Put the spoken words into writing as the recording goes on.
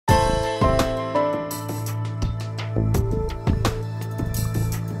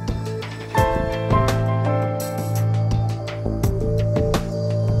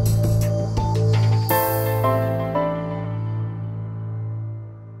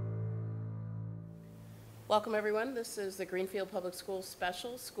Welcome, everyone. This is the Greenfield Public Schools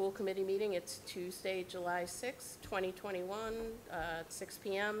Special School Committee meeting. It's Tuesday, July 6, 2021, at 6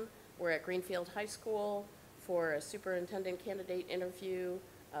 p.m. We're at Greenfield High School for a superintendent candidate interview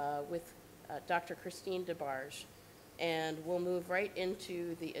with Dr. Christine DeBarge. And we'll move right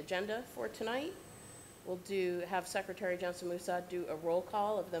into the agenda for tonight. We'll have Secretary Johnson Musad do a roll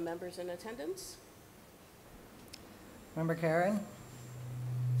call of the members in attendance. Member Karen?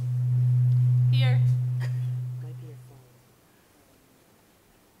 Here. Might be your phone.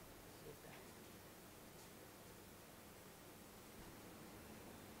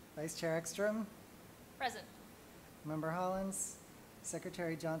 Vice Chair Ekstrom? Present. Member Hollins?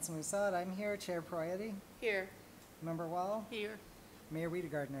 Secretary Johnson Musad, I'm here. Chair Proietti? Here. Member Wall? Here. Mayor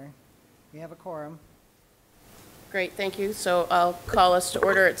Wiedegardner? We have a quorum. Great, thank you. So I'll call us to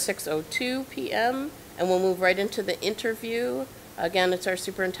order at 6:02 p.m. and we'll move right into the interview. Again, it's our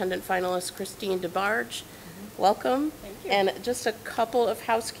superintendent finalist, Christine DeBarge. Welcome. Thank you. And just a couple of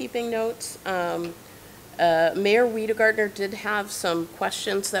housekeeping notes. Mayor Wiedegardner did have some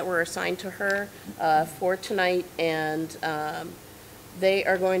questions that were assigned to her for tonight, and they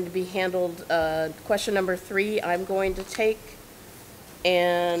are going to be handled. Question number 3, I'm going to take,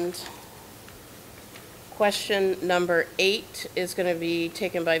 and question number 8 is going to be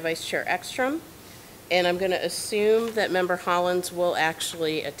taken by Vice Chair Ekstrom. And I'm going to assume that Member Hollins will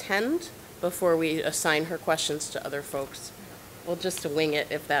actually attend before we assign her questions to other folks. We'll just wing it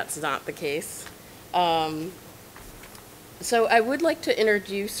if that's not the case. So I would like to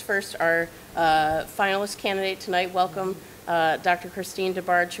introduce first our finalist candidate tonight. Welcome, Dr. Christine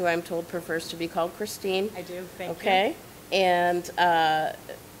DeBarge, who I'm told prefers to be called Christine. I do, thank you. Okay, and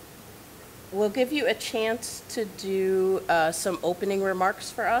we'll give you a chance to do some opening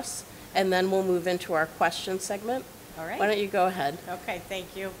remarks for us, and then we'll move into our question segment. All right. Why don't you go ahead? Okay,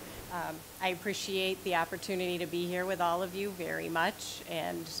 thank you. I appreciate the opportunity to be here with all of you very much,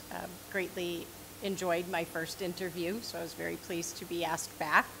 and greatly enjoyed my first interview, so I was very pleased to be asked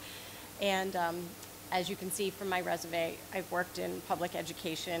back. And as you can see from my resume, I've worked in public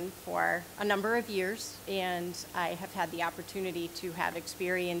education for a number of years, and I have had the opportunity to have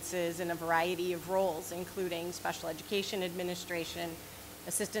experiences in a variety of roles, including special education administration,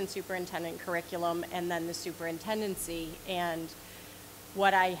 assistant superintendent curriculum, and then the superintendency. And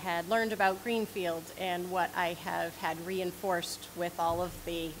what I had learned about Greenfield and what I have had reinforced with all of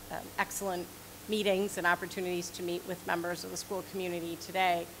the excellent meetings and opportunities to meet with members of the school community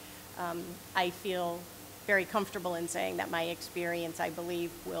today, I feel very comfortable in saying that my experience, I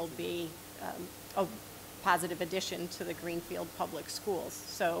believe, will be a positive addition to the Greenfield Public Schools.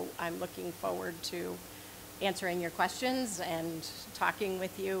 So I'm looking forward to answering your questions and talking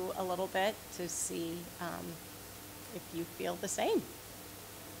with you a little bit to see if you feel the same.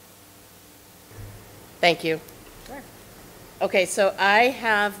 Thank you. Sure. Okay, so I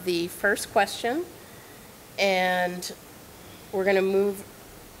have the first question, and we're going to move.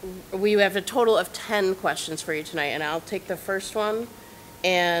 We have a total of 10 questions for you tonight, and I'll take the first one.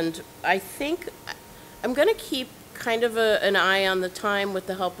 And I think I'm going to keep kind of an eye on the time with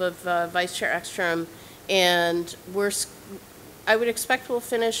the help of Vice Chair Ekstrom. And I would expect we'll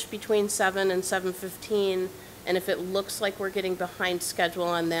finish between 7 and 7:15, and if it looks like we're getting behind schedule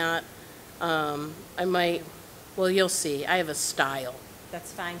on that, I might, well, you'll see. I have a style.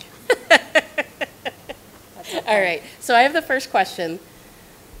 That's fine. That's All right, so I have the first question.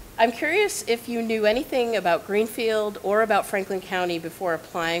 I'm curious if you knew anything about Greenfield or about Franklin County before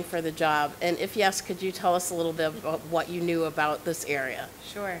applying for the job, and if yes, could you tell us a little bit about what you knew about this area?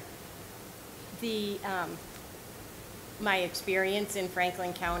 Sure. My experience in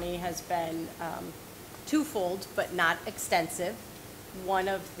Franklin County has been twofold, but not extensive. One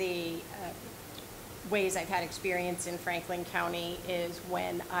of the ways I've had experience in Franklin County is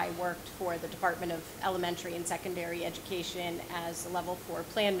when I worked for the Department of Elementary and Secondary Education as a Level 4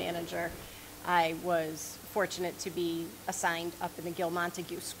 plan manager. I was fortunate to be assigned up in the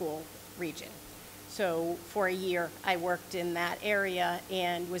Gil-Montague School region. So for a year, I worked in that area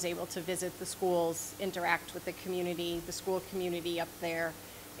and was able to visit the schools, interact with the community, the school community up there.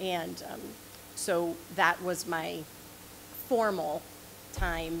 And so that was my formal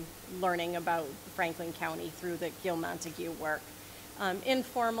time learning about Franklin County through the Gil-Montague work.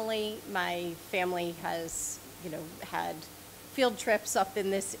 Informally, my family has, had field trips up in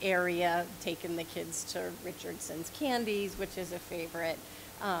this area, taken the kids to Richardson's Candies, which is a favorite,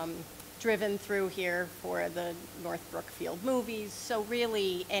 driven through here for the North Brookfield movies. So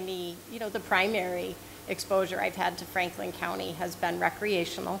really the primary exposure I've had to Franklin County has been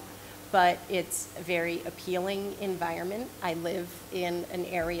recreational, but it's a very appealing environment. I live in an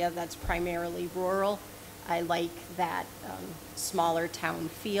area that's primarily rural, I like that smaller town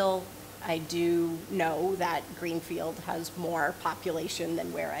feel. I do know that Greenfield has more population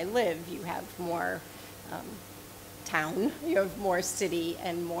than where I live. You have more town, you have more city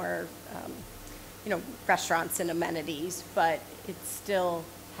and more, restaurants and amenities, but it still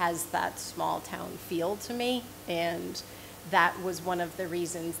has that small town feel to me. And that was one of the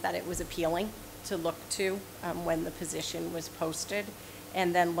reasons that it was appealing to look to when the position was posted.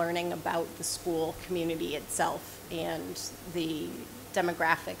 And then learning about the school community itself and the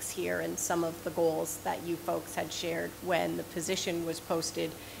demographics here and some of the goals that you folks had shared when the position was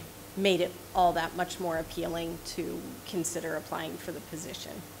posted made it all that much more appealing to consider applying for the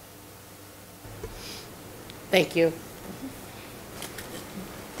position. Thank you.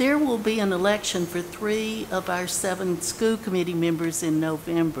 There will be an election for 3 of our 7 school committee members in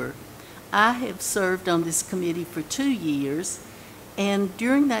November. I have served on this committee for 2 years, and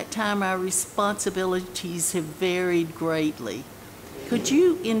during that time our responsibilities have varied greatly. Could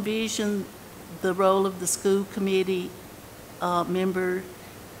you envision the role of the school committee member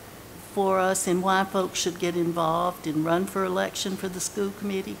for us and why folks should get involved and run for election for the school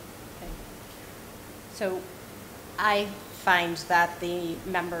committee? Okay. So I find that the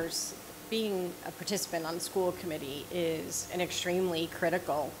members being a participant on the school committee is an extremely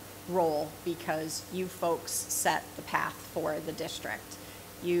critical role because you folks set the path for the district.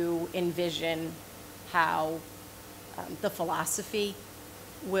 You envision how the philosophy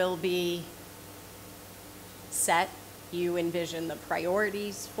will be set. You envision the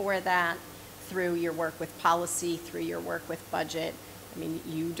priorities for that through your work with policy, through your work with budget. I mean,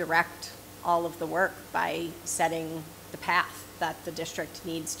 you direct all of the work by setting the path that the district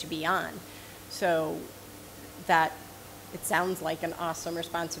needs to be on. So that it sounds like an awesome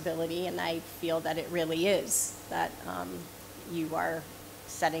responsibility, and I feel that it really is, that you are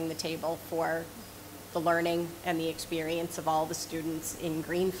setting the table for the learning and the experience of all the students in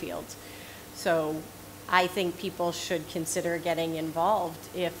Greenfield. So I think people should consider getting involved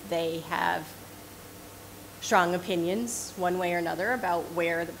if they have strong opinions one way or another about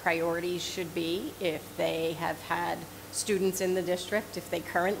where the priorities should be, if they have had students in the district, if they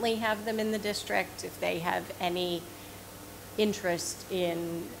currently have them in the district, if they have any interest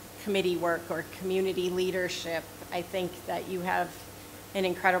in committee work or community leadership. I think that you have an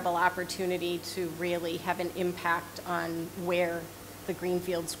incredible opportunity to really have an impact on where the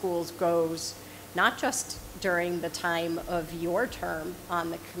Greenfield Schools goes, not just during the time of your term on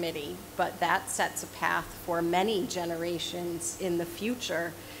the committee, but that sets a path for many generations in the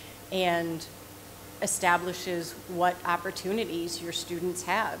future and establishes what opportunities your students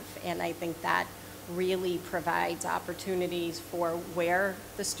have. And I think that really provides opportunities for where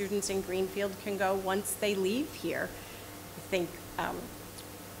the students in Greenfield can go once they leave here. I think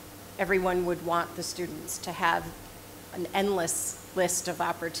everyone would want the students to have an endless list of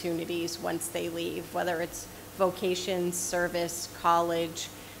opportunities once they leave, whether it's vocations, service, college,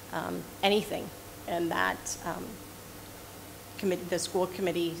 anything. And that the school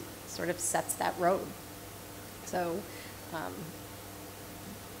committee sort of sets that road. So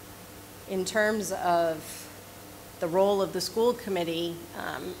in terms of the role of the school committee,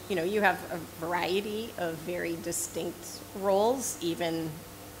 you have a variety of very distinct roles, even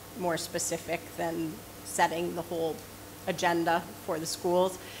more specific than setting the whole agenda for the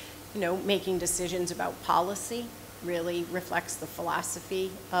schools. Making decisions about policy really reflects the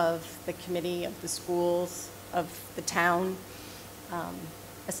philosophy of the committee, of the schools, of the town.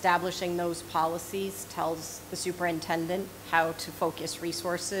 Establishing those policies tells the superintendent how to focus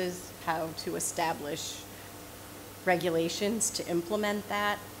resources, how to establish regulations to implement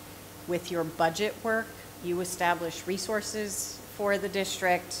that. With your budget work, you establish resources for the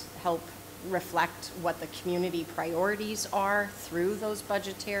district, help reflect what the community priorities are through those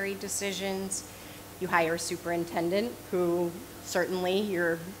budgetary decisions. You hire a superintendent who certainly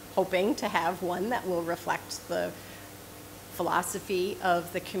you're hoping to have one that will reflect the philosophy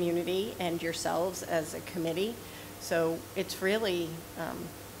of the community and yourselves as a committee. So it's really,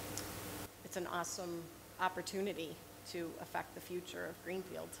 it's an awesome opportunity to affect the future of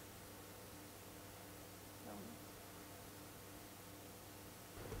Greenfield.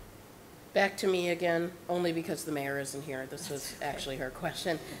 Back to me again, only because the mayor isn't here. This was actually her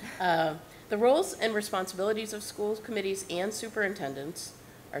question. The roles and responsibilities of school committees and superintendents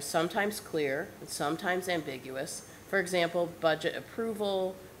are sometimes clear and sometimes ambiguous. For example, budget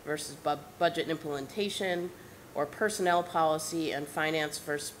approval versus budget implementation, or personnel policy and finance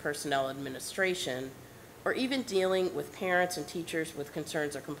versus personnel administration, or even dealing with parents and teachers with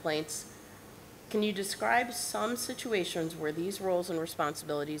concerns or complaints. Can you describe some situations where these roles and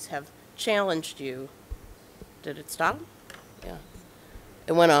responsibilities have challenged you Did it stop? Yeah.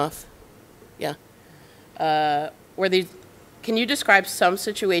 It went off. Yeah. Can you describe some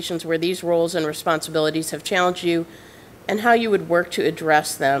situations where these roles and responsibilities have challenged you and how you would work to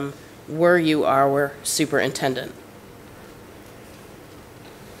address them were you our superintendent?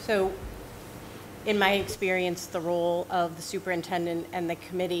 So, in my experience, the role of the superintendent and the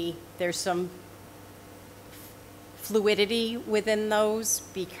committee, there's some fluidity within those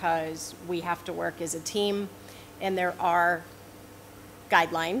because we have to work as a team, and there are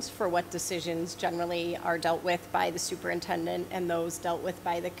guidelines for what decisions generally are dealt with by the superintendent and those dealt with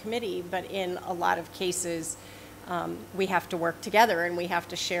by the committee. But in a lot of cases, we have to work together and we have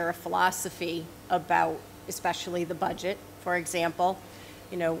to share a philosophy about, especially the budget. For example,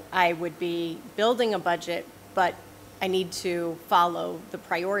 you know, I would be building a budget, but I need to follow the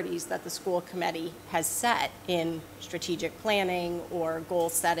priorities that the school committee has set in strategic planning or goal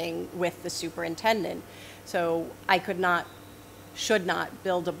setting with the superintendent. So I should not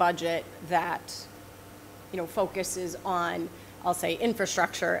build a budget that, you know, focuses on, I'll say,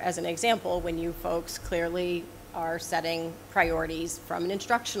 infrastructure as an example, when you folks clearly are setting priorities from an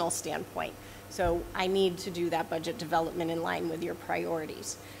instructional standpoint. So I need to do that budget development in line with your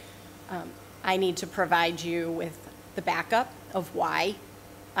priorities. I need to provide you with the backup of why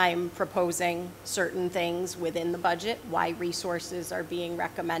I'm proposing certain things within the budget, why resources are being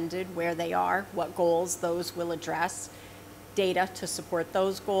recommended, where they are, what goals those will address, data to support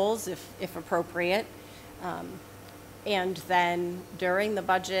those goals if appropriate. And then during the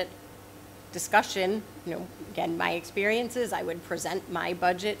budget discussion, you know, again, my experiences, I would present my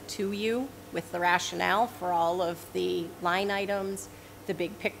budget to you with the rationale for all of the line items, the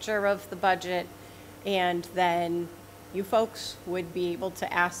big picture of the budget, and then you folks would be able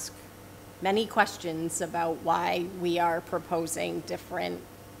to ask many questions about why we are proposing different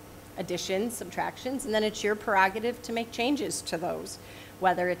additions, subtractions, and then it's your prerogative to make changes to those,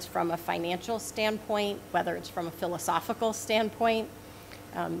 whether it's from a financial standpoint, whether it's from a philosophical standpoint.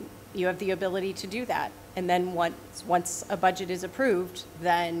 You have the ability to do that. And then once a budget is approved,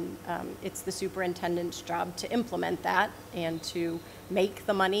 then it's the superintendent's job to implement that and to make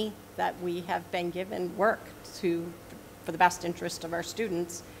the money that we have been given work for the best interest of our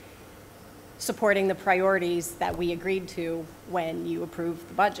students, supporting the priorities that we agreed to when you approved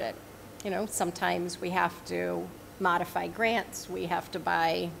the budget. You know, sometimes we have to modify grants, we have to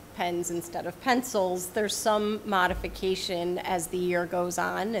buy pens instead of pencils. There's some modification as the year goes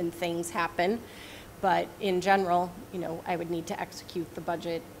on and things happen, but in general, you know, I would need to execute the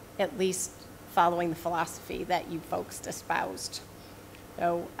budget at least following the philosophy that you folks espoused.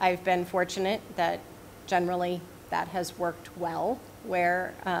 So I've been fortunate that generally that has worked well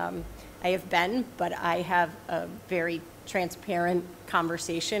where I have been, but I have a very transparent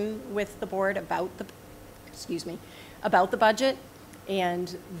conversation with the board about the budget,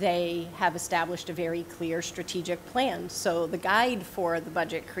 and they have established a very clear strategic plan. So the guide for the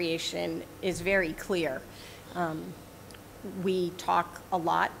budget creation is very clear. We talk a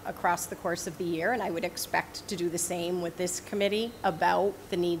lot across the course of the year, and I would expect to do the same with this committee about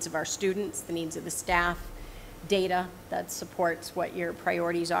the needs of our students, the needs of the staff, data that supports what your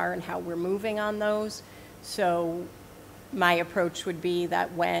priorities are and how we're moving on those. So my approach would be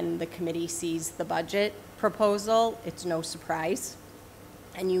that when the committee sees the budget proposal, it's no surprise,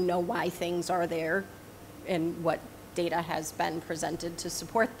 and you know why things are there and what data has been presented to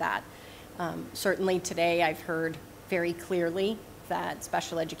support that. Certainly today I've heard very clearly that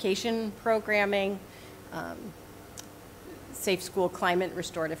special education programming, safe school climate,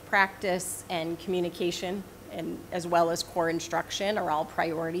 restorative practice, and communication, and as well as core instruction are all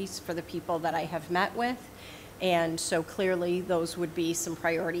priorities for the people that I have met with. And so clearly those would be some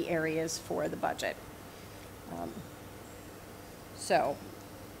priority areas for the budget.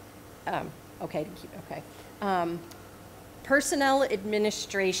 Personnel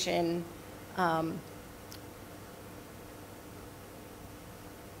administration,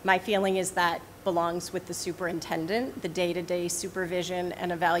 my feeling is that belongs with the superintendent. The day-to-day supervision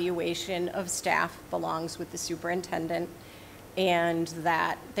and evaluation of staff belongs with the superintendent, and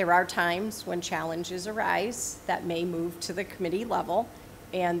that there are times when challenges arise that may move to the committee level,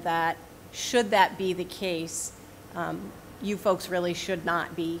 and that should that be the case, you folks really should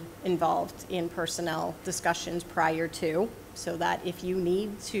not be involved in personnel discussions prior to, so that if you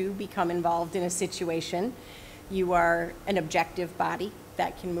need to become involved in a situation, you are an objective body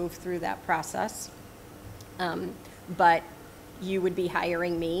that can move through that process. But you would be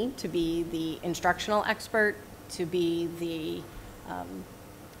hiring me to be the instructional expert, to be the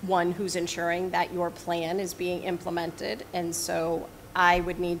one who's ensuring that your plan is being implemented. And so I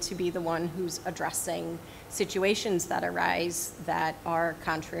would need to be the one who's addressing situations that arise that are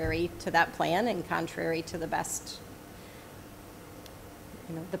contrary to that plan and contrary to the best,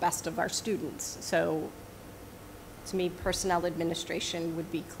 the best of our students. So to me, personnel administration would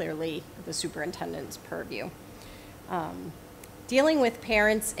be clearly the superintendent's purview. Dealing with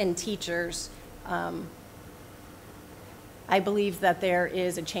parents and teachers, I believe that there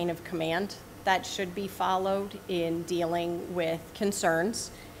is a chain of command that should be followed in dealing with concerns,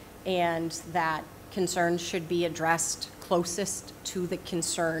 and that concerns should be addressed closest to the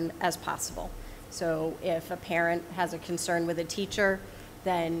concern as possible. So if a parent has a concern with a teacher,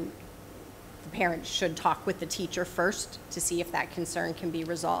 then the parent should talk with the teacher first to see if that concern can be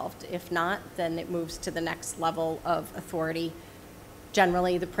resolved. If not, then it moves to the next level of authority.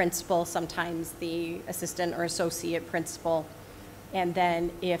 Generally the principal, sometimes the assistant or associate principal. And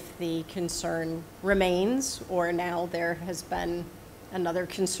then if the concern remains, or now there has been another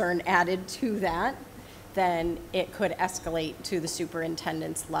concern added to that, then it could escalate to the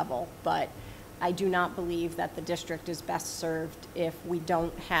superintendent's level. But I do not believe that the district is best served if we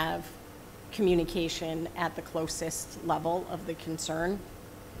don't have communication at the closest level of the concern.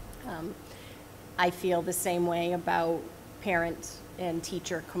 I feel the same way about parent and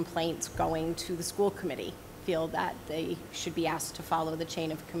teacher complaints going to the school committee. Feel that they should be asked to follow the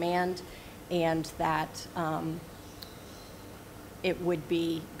chain of command, and that it would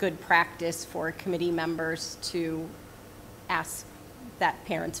be good practice for committee members to ask that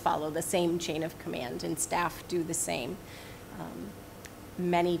parents follow the same chain of command and staff do the same.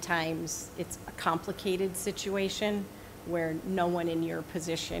 Many times it's a complicated situation where no one in your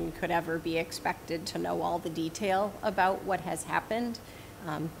position could ever be expected to know all the detail about what has happened.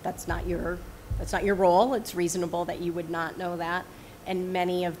 That's not your role. It's reasonable that you would not know that. And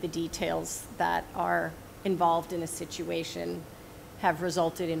many of the details that are involved in a situation have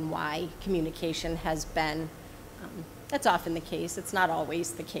resulted in why communication has been. That's often the case. It's not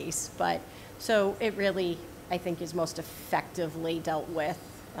always the case, but so it really, I think, is most effectively dealt with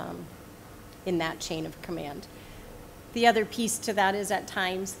in that chain of command. The other piece to that is at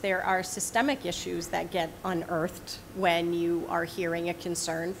times there are systemic issues that get unearthed when you are hearing a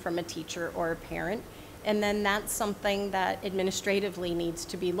concern from a teacher or a parent, and then that's something that administratively needs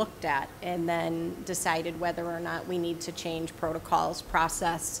to be looked at and then decided whether or not we need to change protocols,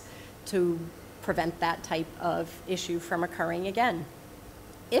 process to prevent that type of issue from occurring again.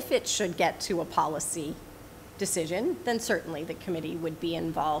 If it should get to a policy decision, then certainly the committee would be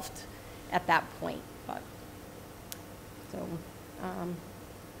involved at that point. But so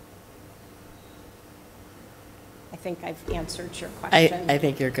I think I've answered your question. I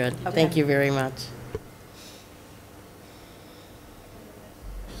think you're good. Okay. Thank you very much.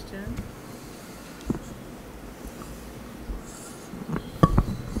 Question?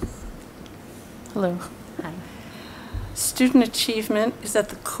 Hello. Hi. Student achievement is at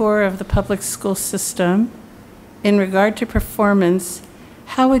the core of the public school system. In regard to performance,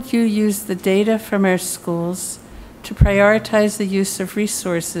 how would you use the data from our schools to prioritize the use of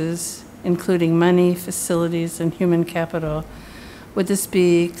resources, including money, facilities, and human capital? Would this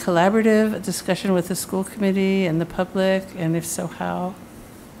be collaborative, a discussion with the school committee and the public, and if so, how?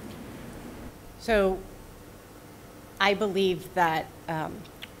 So I believe that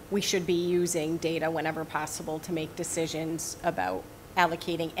we should be using data whenever possible to make decisions about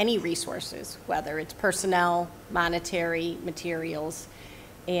allocating any resources, whether it's personnel, monetary, materials,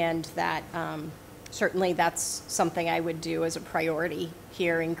 and that certainly that's something I would do as a priority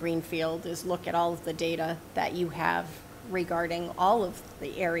here in Greenfield, is look at all of the data that you have regarding all of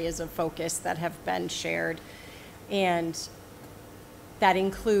the areas of focus that have been shared. And that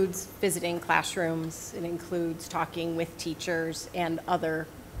includes visiting classrooms, it includes talking with teachers and other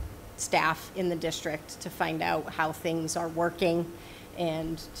staff in the district to find out how things are working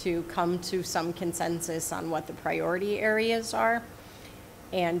and to come to some consensus on what the priority areas are,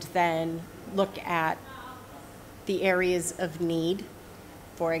 and then look at the areas of need.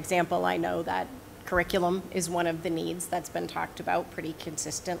 For example, I know that curriculum is one of the needs that's been talked about pretty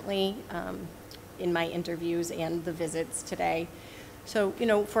consistently in my interviews and the visits today. So,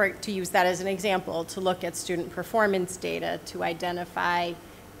 to use that as an example, to look at student performance data to identify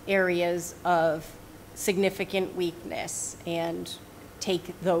areas of significant weakness and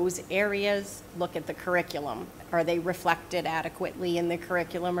take those areas, look at the curriculum. Are they reflected adequately in the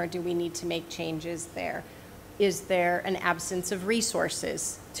curriculum, or do we need to make changes there? Is there an absence of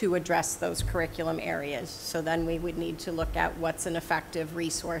resources to address those curriculum areas? So then we would need to look at what's an effective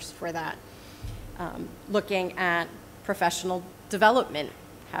resource for that. Looking at professional development,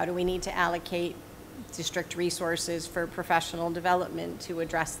 how do we need to allocate district resources for professional development to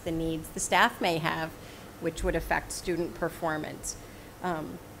address the needs the staff may have, which would affect student performance.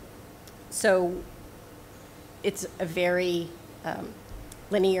 So it's a very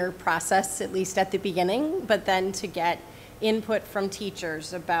linear process, at least at the beginning, but then to get input from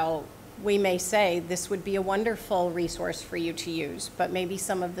teachers about, we may say this would be a wonderful resource for you to use, but maybe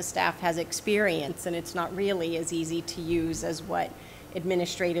some of the staff has experience and it's not really as easy to use as what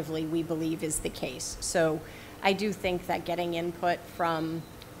administratively we believe is the case. So I do think that getting input from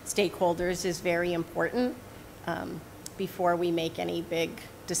stakeholders is very important before we make any big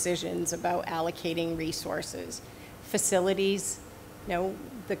decisions about allocating resources. Facilities, you know,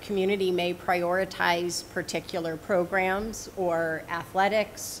 the community may prioritize particular programs or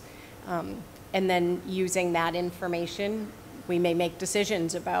athletics, and then using that information, we may make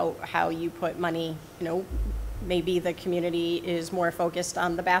decisions about how you put money. You know, maybe the community is more focused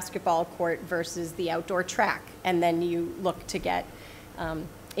on the basketball court versus the outdoor track, and then you look to get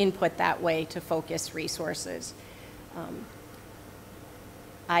input that way to focus resources.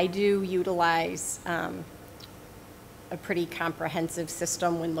 I do utilize a pretty comprehensive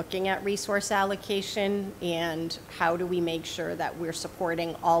system when looking at resource allocation, and how do we make sure that we're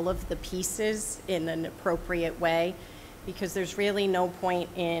supporting all of the pieces in an appropriate way, because there's really no point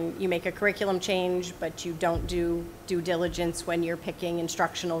in, you make a curriculum change but you don't do due diligence when you're picking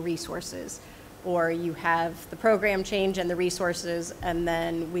instructional resources, or you have the program change and the resources and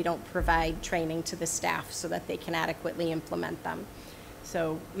then we don't provide training to the staff so that they can adequately implement them.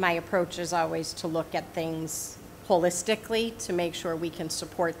 So my approach is always to look at things holistically to make sure we can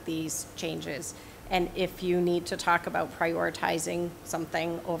support these changes. And if you need to talk about prioritizing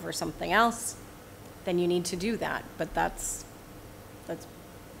something over something else, then you need to do that. But that's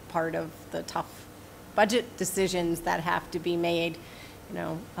part of the tough budget decisions that have to be made, you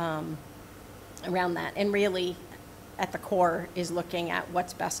know, around that. And really, at the core is looking at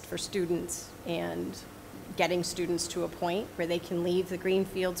what's best for students and getting students to a point where they can leave the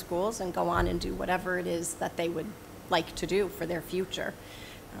Greenfield schools and go on and do whatever it is that they would like to do for their future.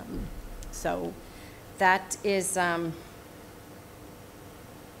 So that is,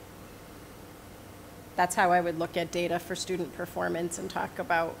 that's how I would look at data for student performance and talk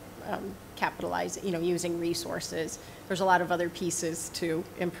about capitalizing, you know, using resources. There's a lot of other pieces to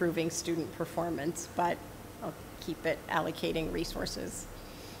improving student performance, but I'll keep it allocating resources.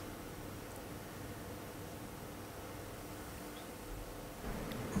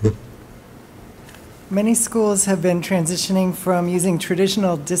 Many schools have been transitioning from using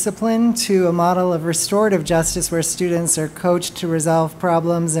traditional discipline to a model of restorative justice where students are coached to resolve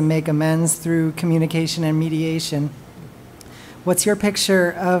problems and make amends through communication and mediation. What's your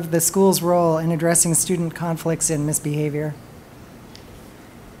picture of the school's role in addressing student conflicts and misbehavior?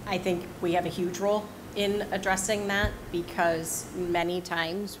 I think we have a huge role in addressing that, because many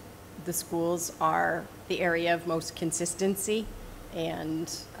times the schools are the area of most consistency,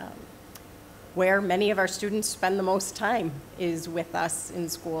 and where many of our students spend the most time is with us in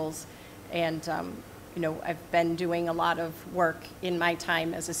schools. And you know, I've been doing a lot of work in my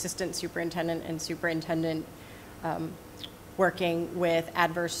time as assistant superintendent and superintendent, working with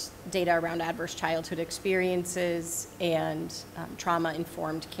data around adverse childhood experiences and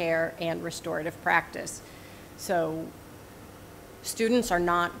trauma-informed care and restorative practice. So students are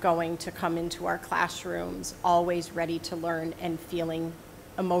not going to come into our classrooms always ready to learn and feeling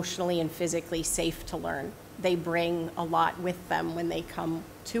emotionally and physically safe to learn. They bring a lot with them when they come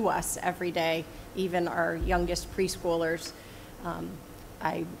to us every day, even our youngest preschoolers.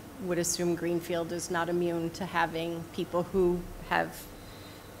 I would assume Greenfield is not immune to having people who have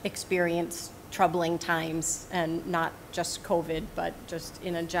experienced troubling times, and not just COVID, but just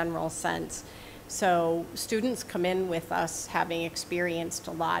in a general sense. So students come in with us having experienced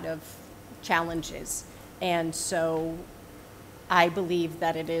a lot of challenges, and so I believe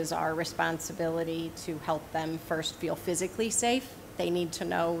that it is our responsibility to help them first feel physically safe. They need to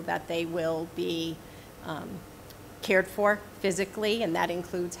know that they will be cared for physically, and that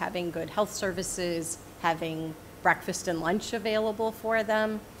includes having good health services, having breakfast and lunch available for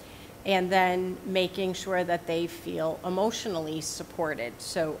them, and then making sure that they feel emotionally supported.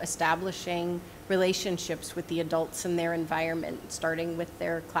 So establishing relationships with the adults in their environment, starting with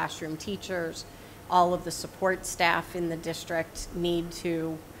their classroom teachers. All of the support staff in the district need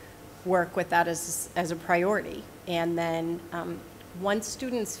to work with that as a priority. And then once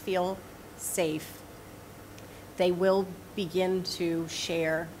students feel safe, they will begin to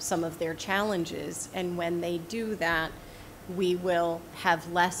share some of their challenges. And when they do that, we will have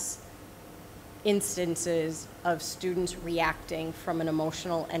less instances of students reacting from an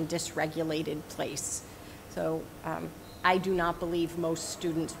emotional and dysregulated place. So I do not believe most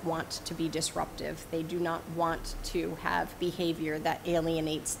students want to be disruptive. They do not want to have behavior that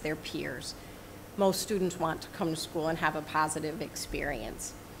alienates their peers. Most students want to come to school and have a positive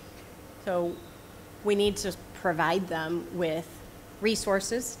experience. So we need to provide them with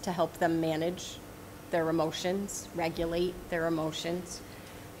resources to help them manage their emotions, regulate their emotions.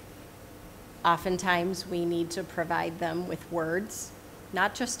 Oftentimes, we need to provide them with words,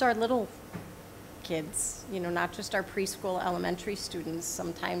 not just our little kids, not just our preschool, elementary students.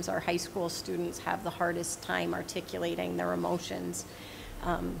 Sometimes our high school students have the hardest time articulating their emotions.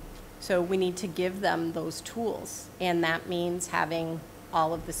 So we need to give them those tools, and that means having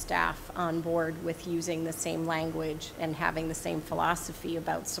all of the staff on board with using the same language and having the same philosophy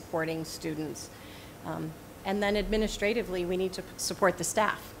about supporting students. And then administratively, we need to support the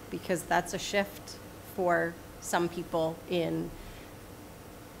staff, because that's a shift for some people in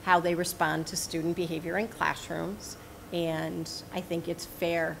how they respond to student behavior in classrooms. And I think it's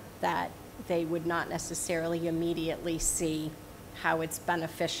fair that they would not necessarily immediately see how it's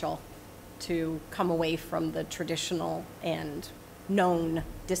beneficial to come away from the traditional and known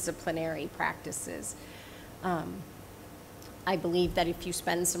disciplinary practices. I believe that if you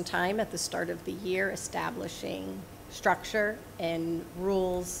spend some time at the start of the year establishing structure and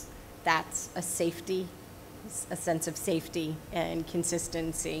rules, that's a sense of safety and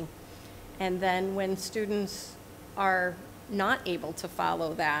consistency. And then when students are not able to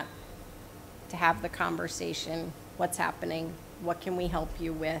follow that, to have the conversation, what's happening, what can we help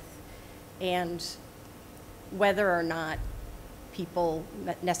you with, and whether or not people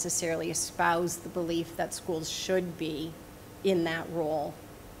necessarily espouse the belief that schools should be in that role,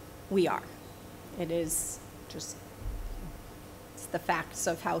 we are. It is just, it's the facts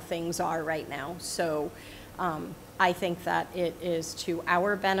of how things are right now. So I think that it is to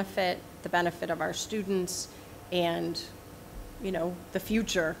our benefit, the benefit of our students, and the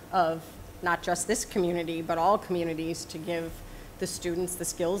future of not just this community, but all communities, to give the students the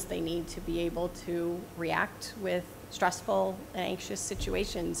skills they need to be able to react with stressful and anxious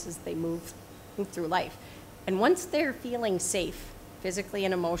situations as they move through life. And once they're feeling safe, physically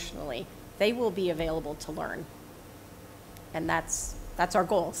and emotionally, they will be available to learn. And that's our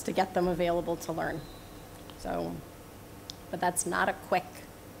goal, is to get them available to learn. So, but that's not a quick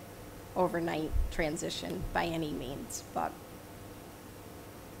overnight transition by any means, but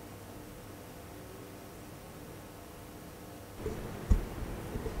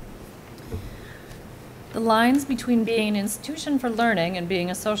The lines between being an institution for learning and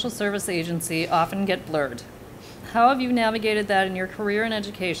being a social service agency often get blurred. How have you navigated that in your career in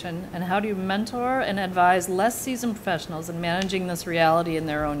education, and how do you mentor and advise less seasoned professionals in managing this reality in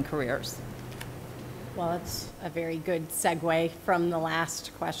their own careers? well, it's a very good segue from the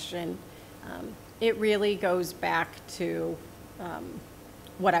last question. It really goes back to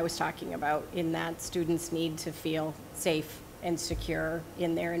what I was talking about, in that students need to feel safe and secure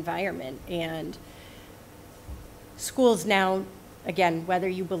in their environment. And schools now, again, whether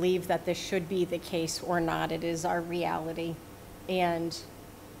you believe that this should be the case or not, it is our reality. And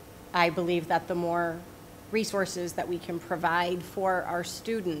I believe that the more resources that we can provide for our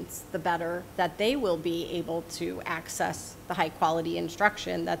students, the better that they will be able to access the high quality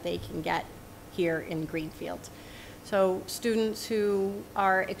instruction that they can get here in Greenfield. So students who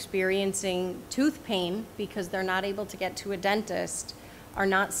are experiencing tooth pain because they're not able to get to a dentist are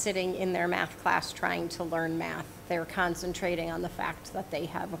not sitting in their math class trying to learn math. They're concentrating on the fact that they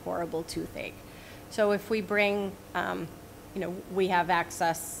have a horrible toothache. So if we bring, we have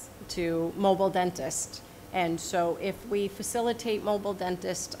access to mobile dentist. And so if we facilitate mobile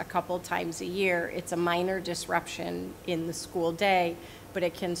dentist a couple times a year, it's a minor disruption in the school day, but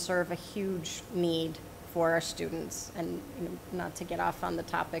it can serve a huge need for our students. And not to get off on the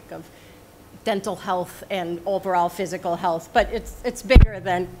topic of dental health and overall physical health, but it's bigger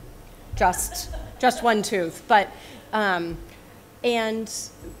than just one tooth. But and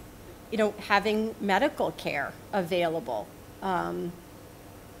having medical care available.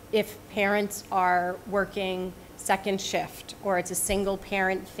 If parents are working second shift or it's a single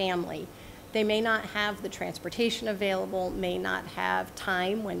parent family, they may not have the transportation available, may not have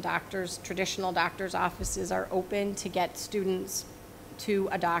time when traditional doctors' offices are open to get students to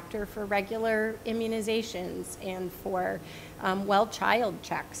a doctor for regular immunizations and for child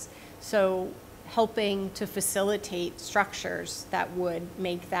checks. So helping to facilitate structures that would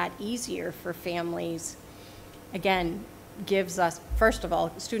make that easier for families, again, gives us, first of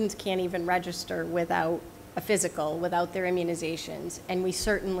all, students can't even register without a physical without their immunizations, and we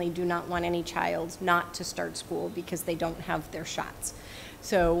certainly do not want any child not to start school because they don't have their shots.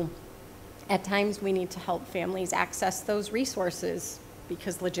 So at times we need to help families access those resources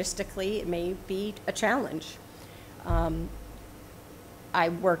because logistically it may be a challenge. I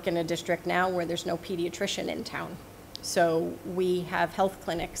work in a district now where there's no pediatrician in town. So we have health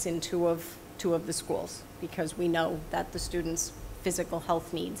clinics in two of the schools because we know that the students' physical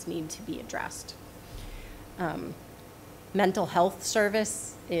health needs need to be addressed. Mental health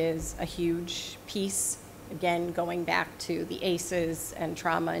service is a huge piece. Again, going back to the ACEs and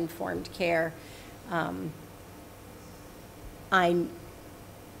trauma-informed care.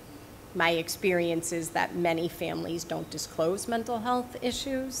 My experience is that many families don't disclose mental health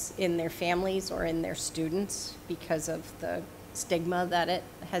issues in their families or in their students because of the stigma that it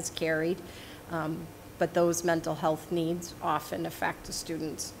has carried. But those mental health needs often affect a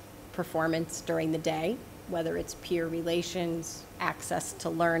student's performance during the day, whether it's peer relations, access to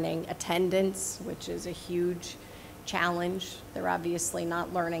learning, attendance, which is a huge challenge. They're obviously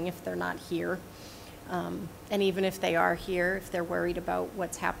not learning if they're not here. And even if they are here, if they're worried about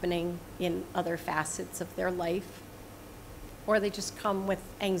what's happening in other facets of their life, or they just come with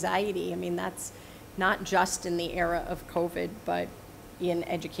anxiety. I mean, that's not just in the era of COVID, but in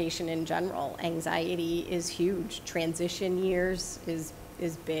education in general. Anxiety is huge. Transition years is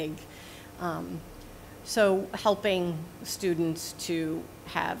big. So helping students to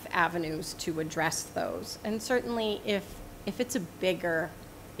have avenues to address those. And certainly if it's a bigger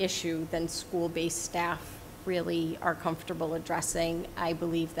issue than school-based staff really are comfortable addressing, I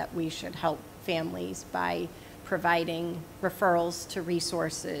believe that we should help families by providing referrals to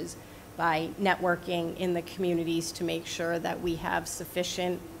resources, by networking in the communities to make sure that we have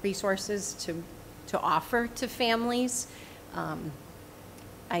sufficient resources to offer to families.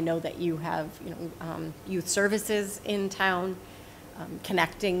 I know that you have youth services in town,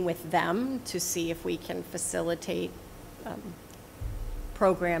 connecting with them to see if we can facilitate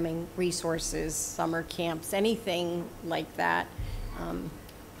programming, resources, summer camps, anything like that.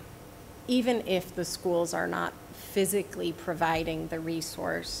 Even if the schools are not physically providing the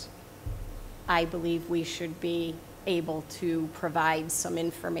resource, I believe we should be able to provide some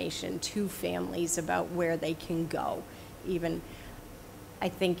information to families about where they can go. Even, I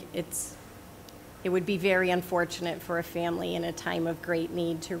think it would be very unfortunate for a family in a time of great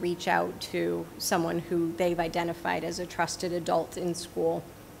need to reach out to someone who they've identified as a trusted adult in school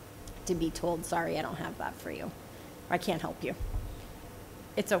to be told, sorry, I don't have that for you, or I can't help you.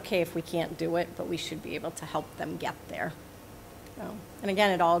 It's okay if we can't do it, but we should be able to help them get there. So, and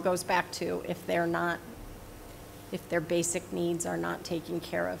again, it all goes back to if their basic needs are not taken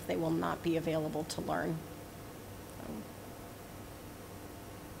care of, they will not be available to learn.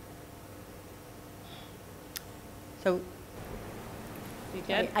 So You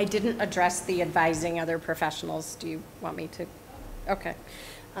good? I didn't address the advising other professionals. Do you want me to? Okay.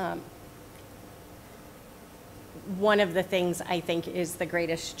 One of the things I think is the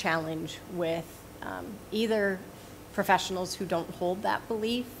greatest challenge with either professionals who don't hold that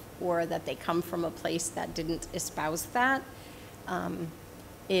belief or that they come from a place that didn't espouse that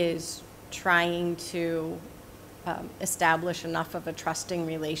is trying to establish enough of a trusting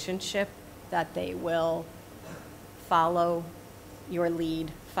relationship that they will follow your lead,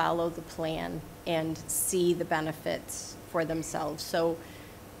 follow the plan, and see the benefits for themselves. So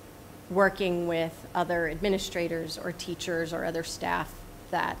working with other administrators or teachers or other staff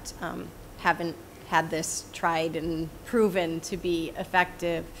that haven't had this tried and proven to be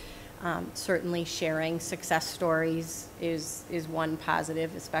effective, certainly sharing success stories is one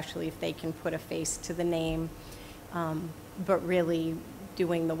positive, especially if they can put a face to the name, but really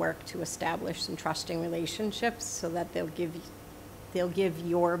doing the work to establish some trusting relationships so that they'll give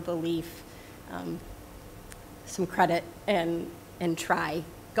your belief some credit and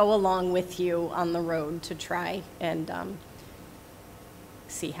go along with you on the road to try and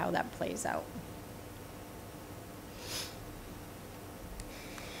see how that plays out.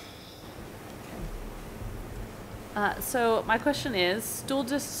 So my question is, school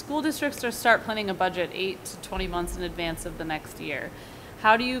districts are start planning a budget 8 to 20 months in advance of the next year.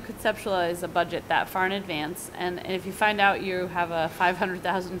 How do you conceptualize a budget that far in advance? And if you find out you have a $500,000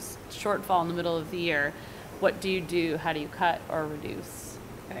 shortfall in the middle of the year, what do you do? How do you cut or reduce?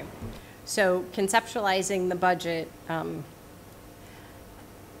 Okay. So conceptualizing the budget,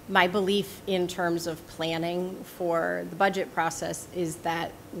 my belief in terms of planning for the budget process is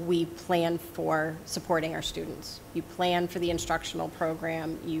that we plan for supporting our students. You plan for the instructional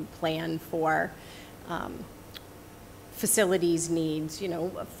program, you plan for facilities needs, a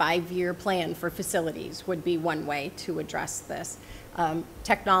 5-year plan for facilities would be one way to address this.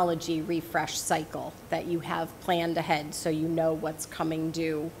 Technology refresh cycle that you have planned ahead so you know what's coming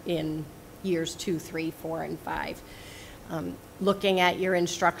due in years 2, 3, 4, and 5. Looking at your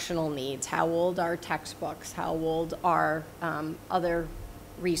instructional needs. How old are textbooks? How old are other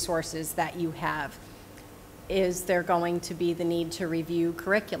resources that you have? Is there going to be the need to review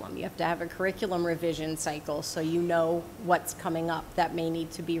curriculum? You have to have a curriculum revision cycle so you know what's coming up that may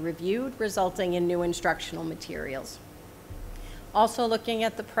need to be reviewed, resulting in new instructional materials. Also looking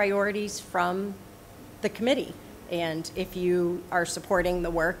at the priorities from the committee. And if you are supporting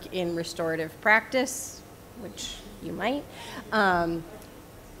the work in restorative practice, which you might,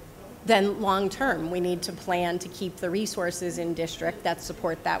 then long-term, we need to plan to keep the resources in district that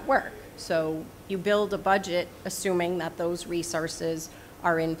support that work. So you build a budget assuming that those resources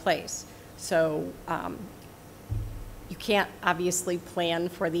are in place. So you can't obviously plan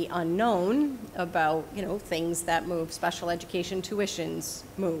for the unknown about, things that move. Special education tuitions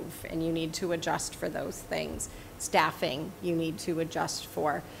move, and you need to adjust for those things. Staffing, you need to adjust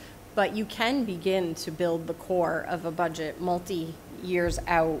for. But you can begin to build the core of a budget multi-years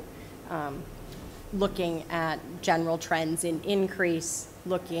out, looking at general trends in increase,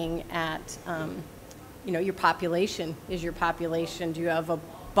 looking at, your population. Is your population, do you have a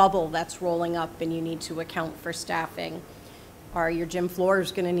bubble that's rolling up and you need to account for staffing? Are your gym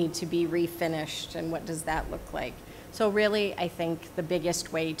floors going to need to be refinished, and what does that look like? So really, I think the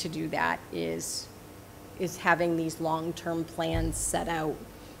biggest way to do that is having these long-term plans set out,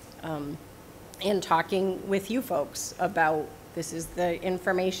 and talking with you folks about, this is the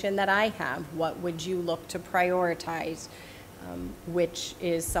information that I have. What would you look to prioritize? Which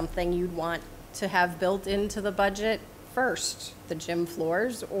is something you'd want to have built into the budget first, the gym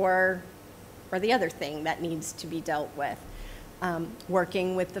floors or the other thing that needs to be dealt with.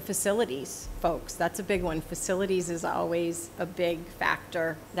 Working with the facilities folks, that's a big one. Facilities is always a big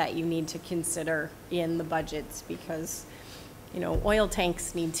factor that you need to consider in the budgets because, oil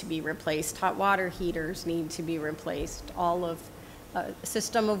tanks need to be replaced, hot water heaters need to be replaced, all of a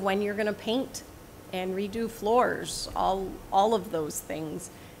system of when you're going to paint and redo floors, all of those things.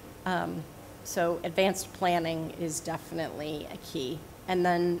 So advanced planning is definitely a key. And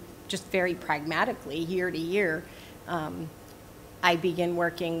then just very pragmatically, year to year, I begin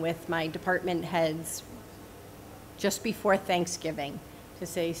working with my department heads just before Thanksgiving to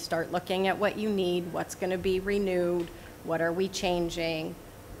say, start looking at what you need, what's going to be renewed, what are we changing,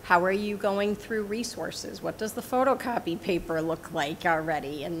 how are you going through resources, what does the photocopy paper look like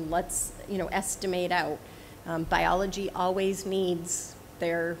already, and let's estimate out. Biology always needs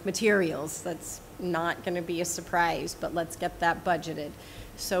their materials. That's not going to be a surprise, but let's get that budgeted.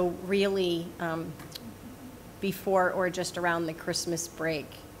 So really, before or just around the Christmas break,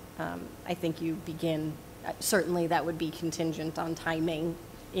 I think you begin, certainly that would be contingent on timing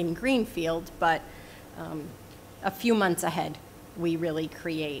in Greenfield, but a few months ahead, we really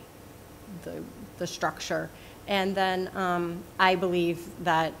create the structure. And then I believe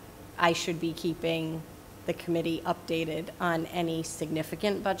that I should be keeping the committee updated on any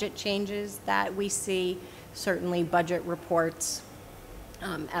significant budget changes that we see, certainly budget reports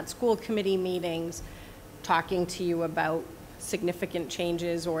at school committee meetings, talking to you about significant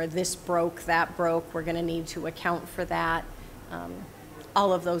changes or this broke, that broke, we're going to need to account for that.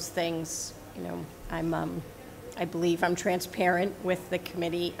 All of those things, I believe I'm transparent with the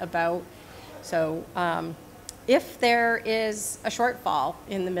committee about. So if there is a shortfall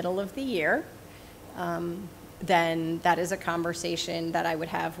in the middle of the year, then that is a conversation that I would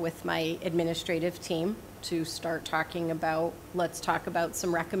have with my administrative team to start talking about, let's talk about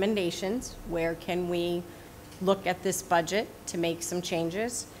some recommendations. Where can we look at this budget to make some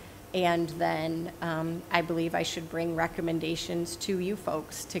changes? And then I believe I should bring recommendations to you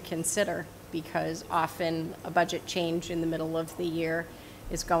folks to consider, because often a budget change in the middle of the year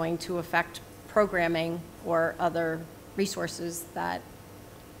is going to affect programming or other resources that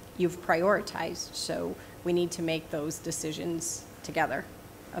you've prioritized. So we need to make those decisions together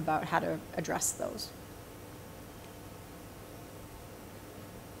about how to address those.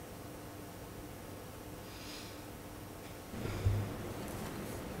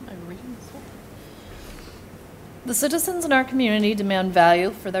 The citizens in our community demand value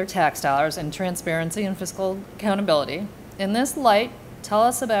for their tax dollars and transparency and fiscal accountability. In this light, tell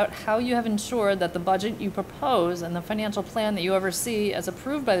us about how you have ensured that the budget you propose and the financial plan that you oversee as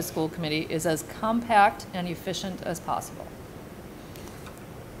approved by the school committee is as compact and efficient as possible.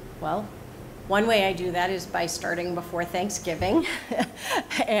 Well, one way I do that is by starting before Thanksgiving.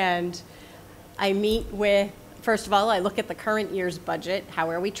 And I meet with First of all, I look at the current year's budget.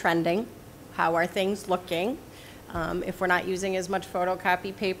 How are we trending? How are things looking? If we're not using as much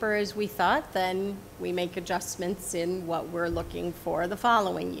photocopy paper as we thought, then we make adjustments in what we're looking for the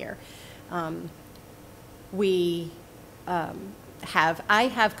following year. I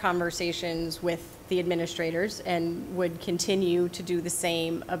have conversations with the administrators and would continue to do the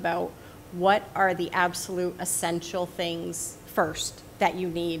same about what are the absolute essential things first that you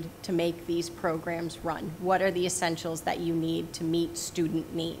need to make these programs run. What are the essentials that you need to meet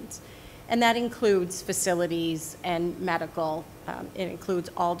student needs? And that includes facilities and medical. It includes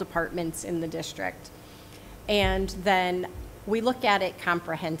all departments in the district. And then we look at it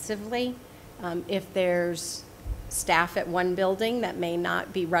comprehensively. If there's staff at one building that may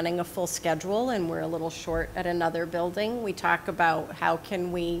not be running a full schedule and we're a little short at another building, we talk about how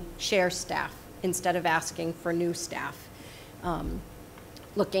can we share staff instead of asking for new staff.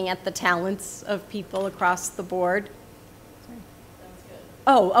 Looking at the talents of people across the board.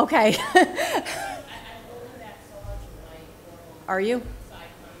 Oh, okay. Are you?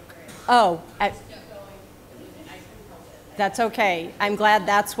 Oh, that's okay. I'm glad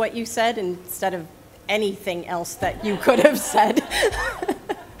that's what you said instead of anything else that you could have said.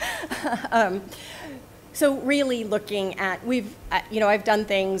 So really looking at, I've done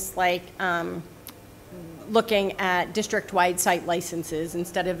things like looking at district-wide site licenses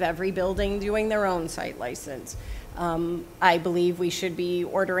instead of every building doing their own site license. I believe we should be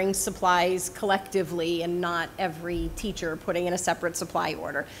ordering supplies collectively and not every teacher putting in a separate supply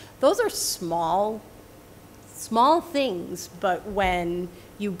order. Those are small things, but when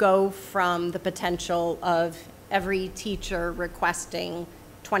you go from the potential of every teacher requesting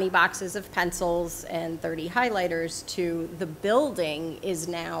 20 boxes of pencils and 30 highlighters to the building is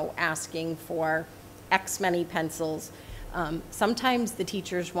now asking for X many pencils. Sometimes the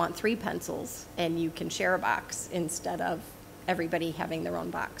teachers want 3 pencils and you can share a box instead of everybody having their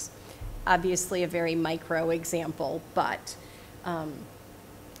own box. Obviously a very micro example, but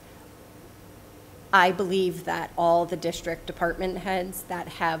I believe that all the district department heads that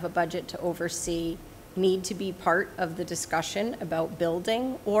have a budget to oversee need to be part of the discussion about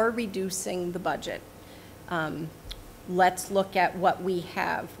building or reducing the budget. Let's look at what we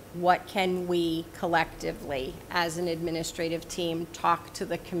have. What can we collectively, as an administrative team, talk to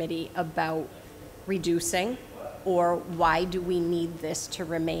the committee about reducing, or why do we need this to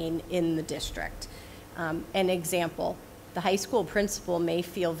remain in the district? An example, the high school principal may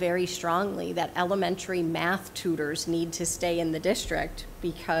feel very strongly that elementary math tutors need to stay in the district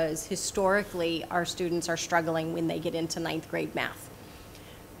because historically our students are struggling when they get into 9th grade math.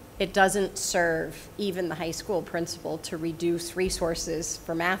 It doesn't serve even the high school principal to reduce resources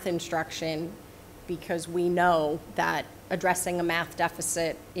for math instruction because we know that addressing a math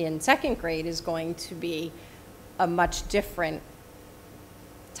deficit in 2nd grade is going to be a much different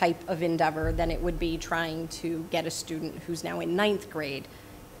type of endeavor than it would be trying to get a student who's now in 9th grade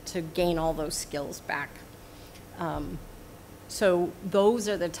to gain all those skills back. So those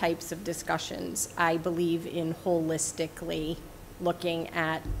are the types of discussions I believe in holistically looking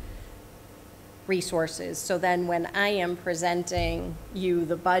at resources. So then when I am presenting you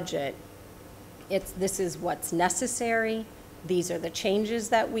the budget, this is what's necessary. These are the changes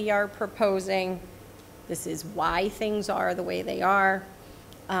that we are proposing. This is why things are the way they are.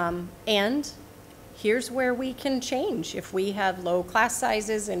 And here's where we can change. If we have low class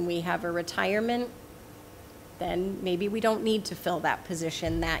sizes and we have a retirement, then maybe we don't need to fill that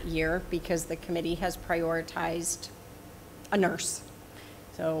position that year because the committee has prioritized a nurse.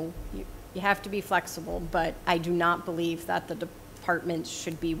 So you have to be flexible, but I do not believe that the departments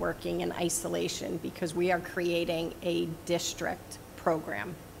should be working in isolation because we are creating a district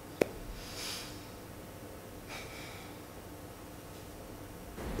program.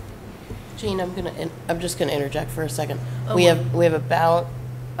 Jean, I'm just gonna interject for a second. Oh, We have about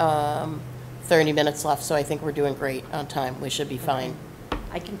 30 minutes left, so I think we're doing great on time. We should be fine.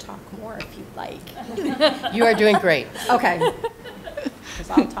 I can talk more if you'd like. You are doing great. Okay. Because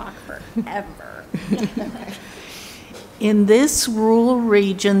I'll talk forever. In this rural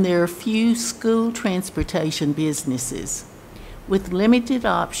region, there are few school transportation businesses. With limited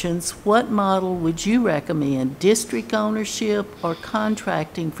options, what model would you recommend? District ownership or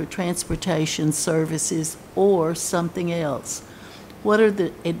contracting for transportation services or something else? What are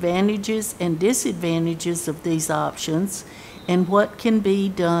the advantages and disadvantages of these options? And what can be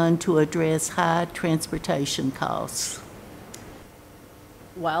done to address high transportation costs?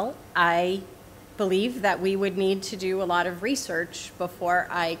 Well, I believe that we would need to do a lot of research before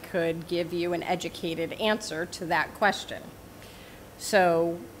I could give you an educated answer to that question.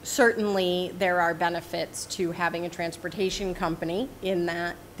 So certainly there are benefits to having a transportation company in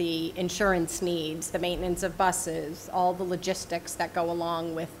that the insurance needs, the maintenance of buses, all the logistics that go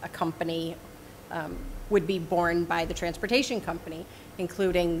along with a company would be borne by the transportation company,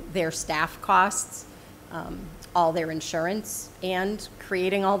 including their staff costs, all their insurance, and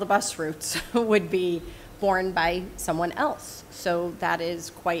creating all the bus routes would be borne by someone else. So that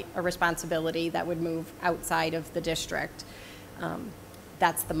is quite a responsibility that would move outside of the district.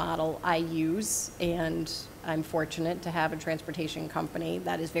 That's the model I use, and I'm fortunate to have a transportation company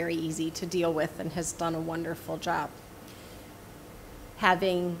that is very easy to deal with and has done a wonderful job.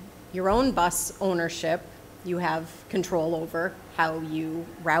 Having your own bus ownership, you have control over how you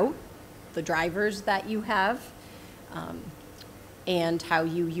route, the drivers that you have, and how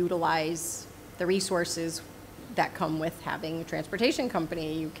you utilize the resources that come with having a transportation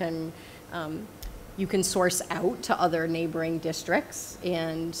company. You can source out to other neighboring districts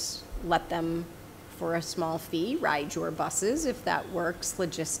and let them, for a small fee, ride your buses if that works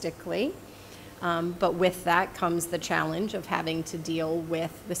logistically. But with that comes the challenge of having to deal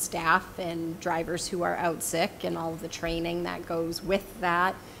with the staff and drivers who are out sick and all of the training that goes with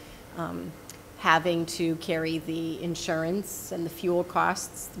that, having to carry the insurance and the fuel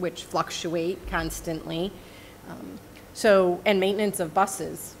costs, which fluctuate constantly. And maintenance of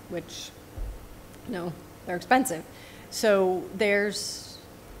buses, which, they're expensive. So there's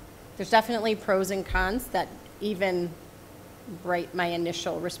definitely pros and cons that even right my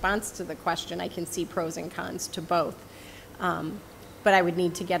initial response to the question, I can see pros and cons to both. But I would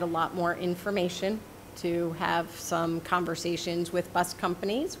need to get a lot more information to have some conversations with bus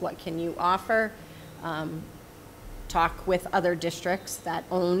companies. What can you offer? Talk with other districts that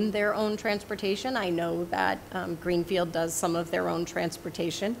own their own transportation. I know that Greenfield does some of their own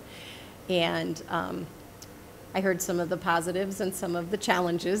transportation. And I heard some of the positives and some of the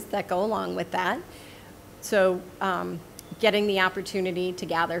challenges that go along with that. So getting the opportunity to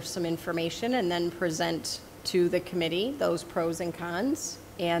gather some information and then present to the committee those pros and cons,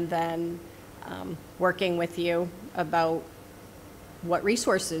 and then working with you about what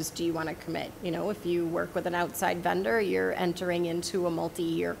resources do you want to commit. If you work with an outside vendor, you're entering into a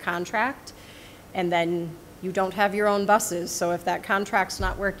multi-year contract, and then you don't have your own buses. So if that contract's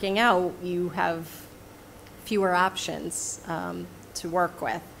not working out, you have fewer options to work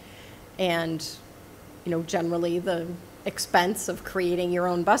with. And, generally the expense of creating your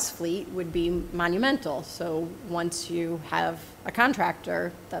own bus fleet would be monumental. So once you have a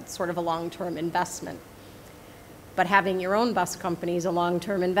contractor, that's sort of a long-term investment. But having your own bus company is a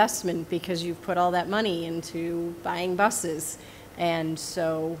long-term investment because you've put all that money into buying buses. And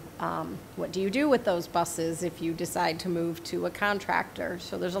so what do you do with those buses if you decide to move to a contractor?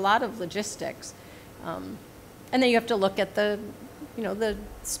 So there's a lot of logistics. And then you have to look at the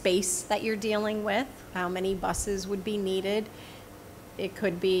space that you're dealing with, how many buses would be needed. It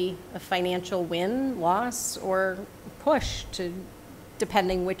could be a financial win, loss, or push,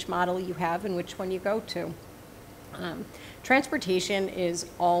 depending which model you have and which one you go to. Transportation is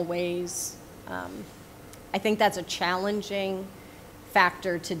always, I think that's a challenging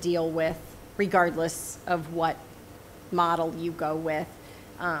factor to deal with, regardless of what model you go with.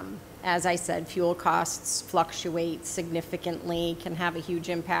 As I said, fuel costs fluctuate significantly, can have a huge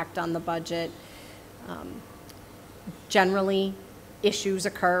impact on the budget. Generally, issues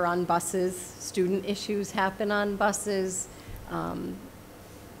occur on buses. Student issues happen on buses.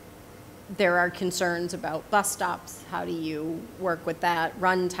 There are concerns about bus stops. How do you work with that?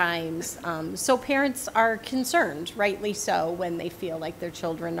 Run times. So parents are concerned, rightly so, when they feel like their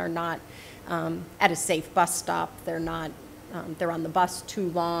children are not at a safe bus stop. They're on the bus too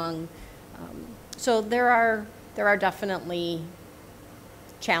long. So there are definitely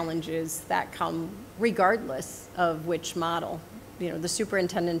challenges that come regardless of which model. The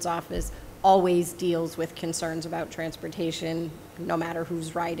superintendent's office always deals with concerns about transportation, no matter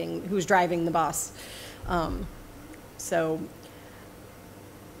who's driving the bus. So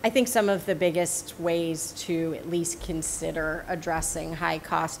I think some of the biggest ways to at least consider addressing high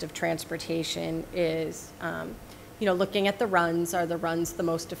cost of transportation is, looking at the runs. Are the runs the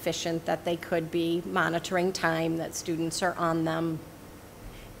most efficient that they could be? Monitoring time that students are on them.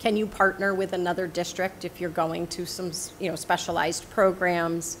 Can you partner with another district if you're going to some, specialized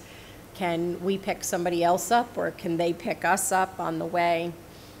programs? Can we pick somebody else up, or can they pick us up on the way?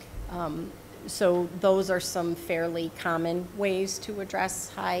 So those are some fairly common ways to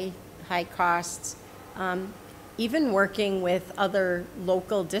address high costs. Even working with other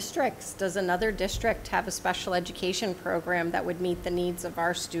local districts. Does another district have a special education program that would meet the needs of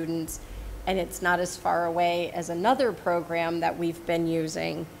our students and it's not as far away as another program that we've been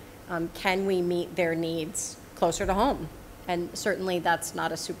using, can we meet their needs closer to home? And certainly that's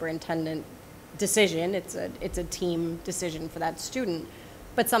not a superintendent decision, it's a team decision for that student,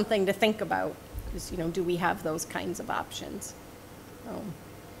 but something to think about is, do we have those kinds of options?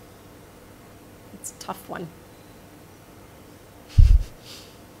 It's a tough one.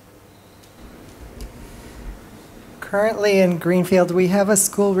 Currently in Greenfield, we have a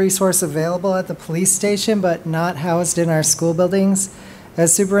school resource available at the police station, but not housed in our school buildings.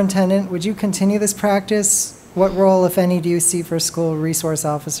 As superintendent, would you continue this practice? What role, if any, do you see for school resource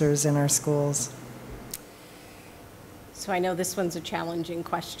officers in our schools? So I know this one's a challenging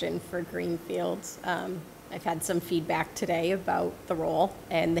question for Greenfield. I've had some feedback today about the role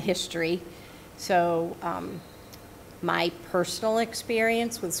and the history. So my personal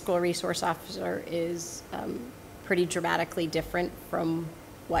experience with school resource officer is pretty dramatically different from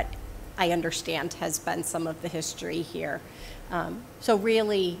what I understand has been some of the history here. So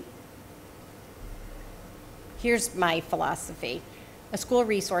really, here's my philosophy. A school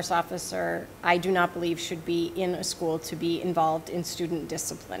resource officer, I do not believe, should be in a school to be involved in student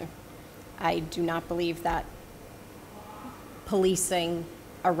discipline. I do not believe that policing,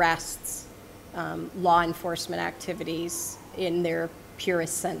 arrests, law enforcement activities in their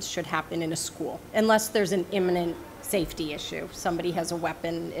purest sense should happen in a school, unless there's an imminent safety issue, somebody has a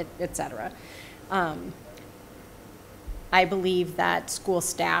weapon, et cetera. I believe that school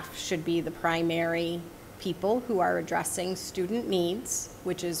staff should be the primary people who are addressing student needs,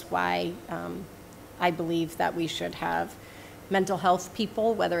 which is why I believe that we should have mental health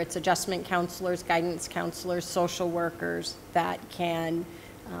people, whether it's adjustment counselors, guidance counselors, social workers, that can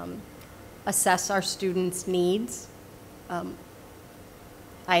assess our students' needs.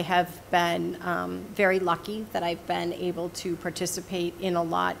 I have been very lucky that I've been able to participate in a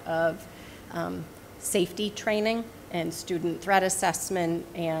lot of safety training and student threat assessment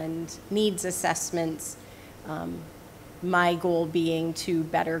and needs assessments. My goal being to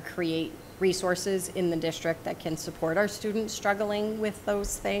better create resources in the district that can support our students struggling with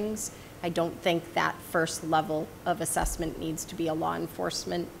those things. I don't think that first level of assessment needs to be a law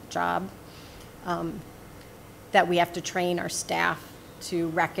enforcement job. That we have to train our staff to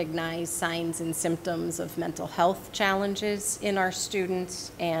recognize signs and symptoms of mental health challenges in our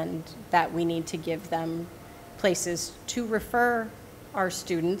students, and that we need to give them places to refer our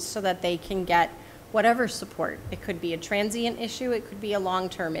students so that they can get whatever support. It could be a transient issue, it could be a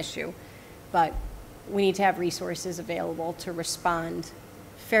long-term issue, but we need to have resources available to respond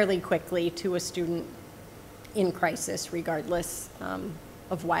fairly quickly to a student in crisis, regardless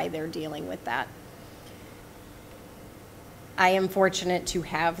of why they're dealing with that. I am fortunate to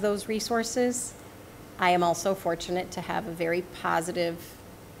have those resources. I am also fortunate to have a very positive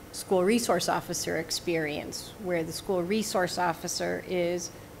school resource officer experience, where the school resource officer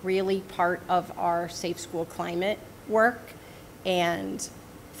is really part of our safe school climate work, and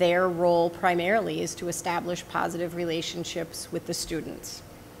their role primarily is to establish positive relationships with the students.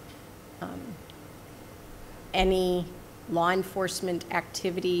 Any law enforcement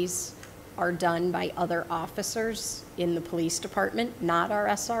activities are done by other officers in the police department, not our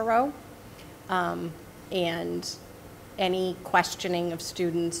SRO. And any questioning of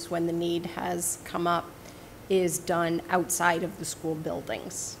students when the need has come up is done outside of the school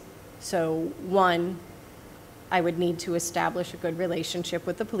buildings. So one, I would need to establish a good relationship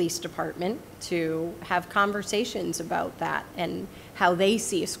with the police department to have conversations about that and how they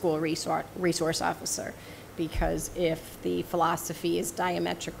see a school resource officer. Because if the philosophy is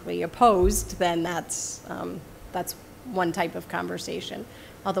diametrically opposed, then that's one type of conversation.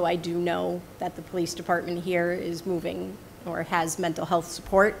 Although I do know that the police department here is moving or has mental health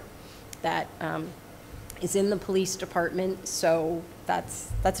support that is in the police department, so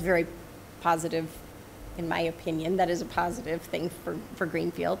that's very positive, in my opinion. That is a positive thing for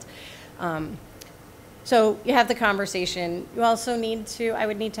Greenfield. So you have the conversation. You also need to, I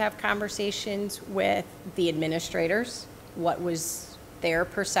would need to have conversations with the administrators. What was their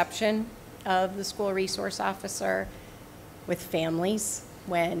perception of the school resource officer? With families,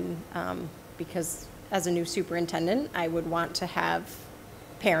 when, because as a new superintendent, I would want to have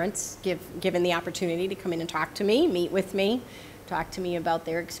parents given the opportunity to come in and talk to me, meet with me, talk to me about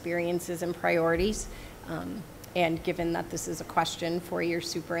their experiences and priorities. And given that this is a question for your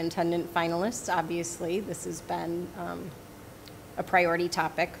superintendent finalists, obviously this has been a priority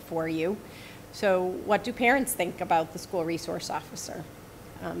topic for you. So what do parents think about the school resource officer?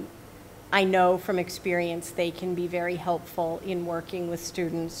 I know from experience they can be very helpful in working with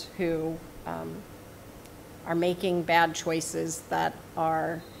students who are making bad choices that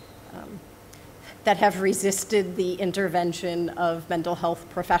are that have resisted the intervention of mental health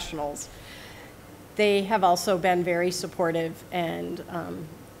professionals. They have also been very supportive and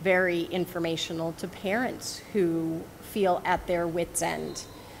very informational to parents who feel at their wits' end.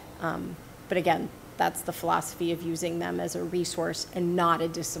 But again, that's the philosophy of using them as a resource and not a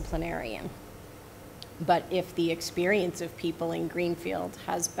disciplinarian. But if the experience of people in Greenfield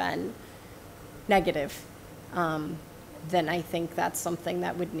has been negative, then I think that's something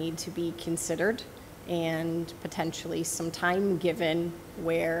that would need to be considered and potentially some time given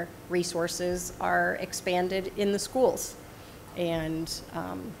where resources are expanded in the schools. And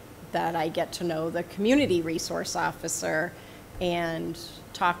that I get to know the community resource officer and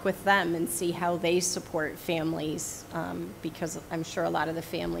talk with them and see how they support families, because I'm sure a lot of the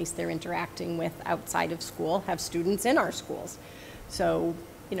families they're interacting with outside of school have students in our schools. So,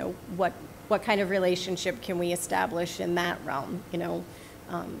 you know, what kind of relationship can we establish in that realm? You know,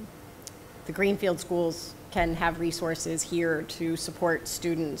 the Greenfield schools can have resources here to support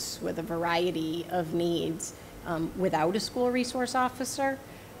students with a variety of needs without a school resource officer,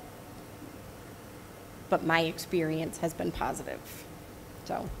 but my experience has been positive.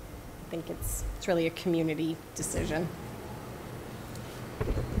 So I think it's really a community decision.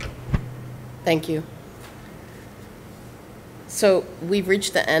 Thank you. So we've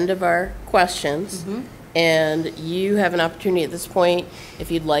reached the end of our questions, and you have an opportunity at this point,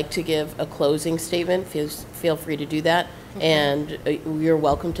 if you'd like to give a closing statement, feel free to do that, and you're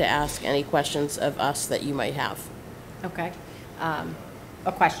welcome to ask any questions of us that you might have. Okay.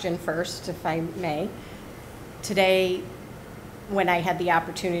 A question first, if I may. Today, when I had the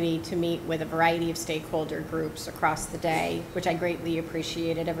opportunity to meet with a variety of stakeholder groups across the day, which I greatly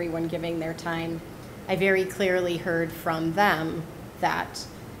appreciated, everyone giving their time, I very clearly heard from them that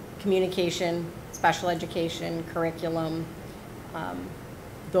communication, special education, curriculum,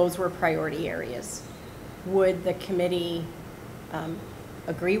 those were priority areas. Would the committee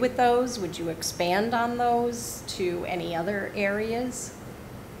agree with those? Would you expand on those to any other areas?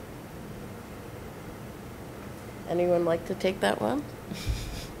 Anyone like to take that one?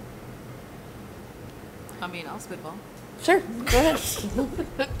 I mean, I'll spitball. Sure, go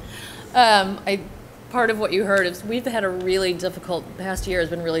ahead. Part of what you heard is we've had a really difficult, the past year has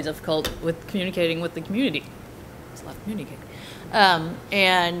been really difficult with communicating with the community. It's a lot of communicating.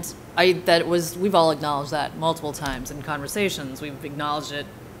 We've all acknowledged that multiple times in conversations. We've acknowledged it,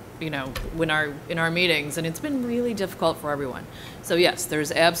 you know, in our meetings, and it's been really difficult for everyone. So yes,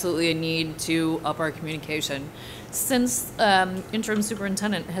 there's absolutely a need to up our communication. Since interim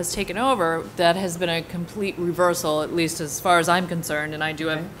superintendent has taken over, that has been a complete reversal, at least as far as I'm concerned, and I do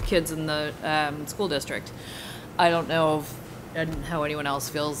have kids in the school district. I don't know how anyone else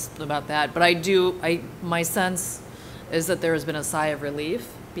feels about that, but my sense is that there has been a sigh of relief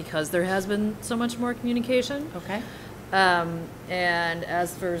because there has been so much more communication. Okay. And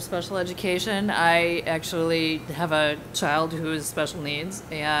as for special education, I actually have a child who has special needs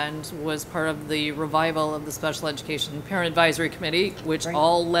and was part of the revival of the Special Education Parent Advisory Committee, which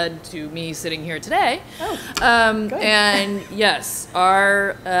all led to me sitting here today. Oh, good. And yes,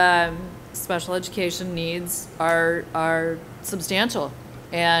 our special education needs are substantial,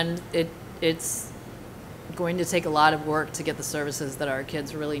 and it's going to take a lot of work to get the services that our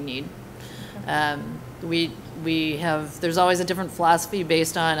kids really need. There's always a different philosophy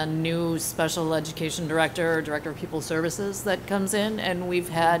based on a new special education director or director of pupil services that comes in, and we've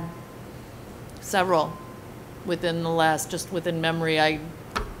had several within the last, just within memory,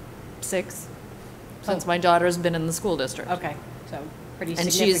 6 since my daughter's been in the school district. Okay, so pretty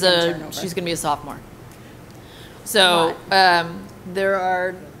And significant turnover. she's going to be a sophomore. So there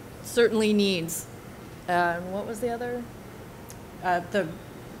are certainly needs. What was the other? The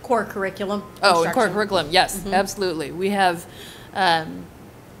core curriculum. Oh, instruction. core curriculum. Yes, absolutely. We have,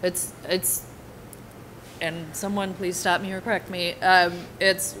 it's, and someone please stop me or correct me.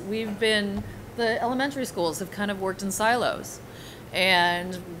 The elementary schools have kind of worked in silos.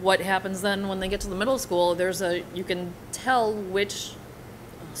 And what happens then when they get to the middle school, you can tell which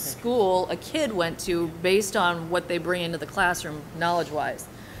school a kid went to based on what they bring into the classroom knowledge-wise,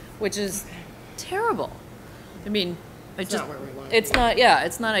 which is terrible. I mean, It's not where we want it's not, yeah,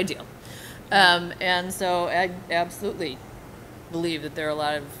 it's not ideal. And so I absolutely believe that there are a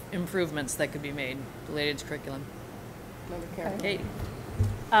lot of improvements that could be made related to curriculum. Katie.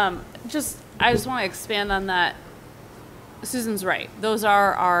 I just want to expand on that. Susan's right. Those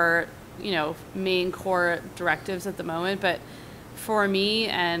are our, main core directives at the moment. But for me,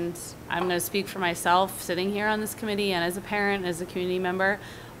 and I'm going to speak for myself, sitting here on this committee, and as a parent, as a community member,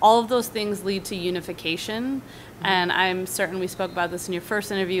 all of those things lead to unification. And I'm certain we spoke about this in your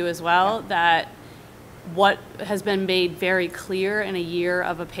first interview as well, that what has been made very clear in a year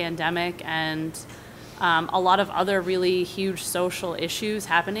of a pandemic and a lot of other really huge social issues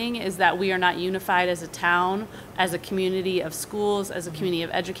happening is that we are not unified as a town, as a community of schools, as a community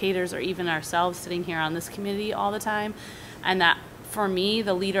of educators, or even ourselves sitting here on this committee all the time. And that, for me,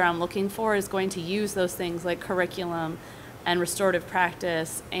 the leader I'm looking for is going to use those things like curriculum and restorative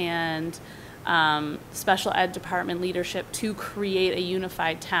practice and special ed department leadership to create a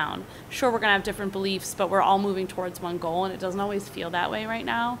unified town. Sure, we're going to have different beliefs, but we're all moving towards one goal, and it doesn't always feel that way right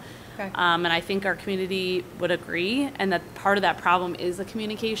now. Okay. And I think our community would agree, and that part of that problem is a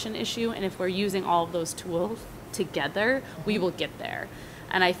communication issue, and if we're using all of those tools together, we will get there.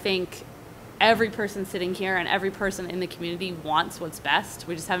 And I think every person sitting here and every person in the community wants what's best.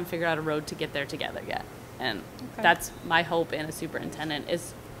 We just haven't figured out a road to get there together yet. And that's my hope in a superintendent,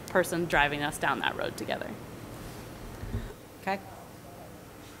 is person driving us down that road together. Okay.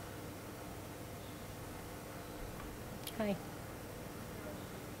 Hi.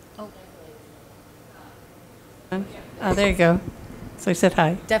 Oh, there you go. So I said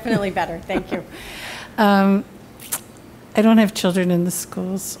hi. Definitely better. Thank you. I don't have children in the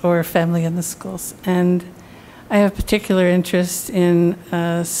schools or family in the schools, and I have particular interest in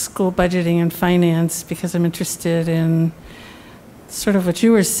school budgeting and finance because I'm interested in sort of what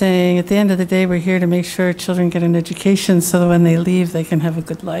you were saying. At the end of the day, we're here to make sure children get an education so that when they leave, they can have a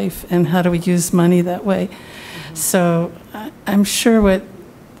good life. And how do we use money that way? So I'm sure what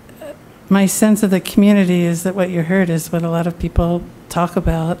my sense of the community is that what you heard is what a lot of people talk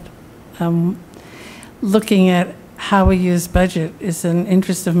about. Looking at how we use budget is an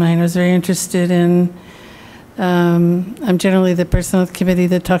interest of mine. I was very interested in, I'm generally the person on the committee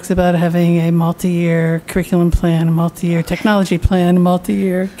that talks about having a multi-year curriculum plan, a multi-year technology plan, a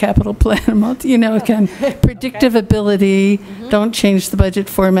multi-year capital plan, again, predictive ability. Don't change the budget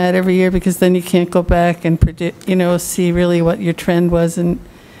format every year because then you can't go back and predict, see really what your trend was. And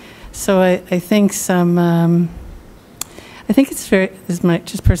so I think I think it's very, this is my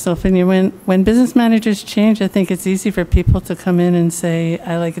just personal opinion, when business managers change, I think it's easy for people to come in and say,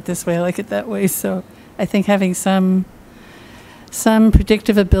 I like it this way, I like it that way. So I think having some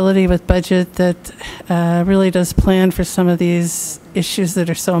predictive ability with budget that really does plan for some of these issues that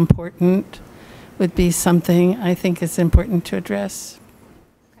are so important would be something I think is important to address.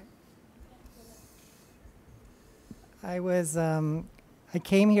 I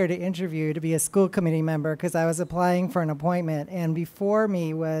came here to interview to be a school committee member because I was applying for an appointment, and before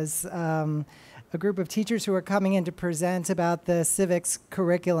me was a group of teachers who were coming in to present about the civics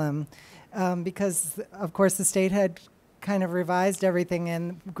curriculum because, of course, the state had kind of revised everything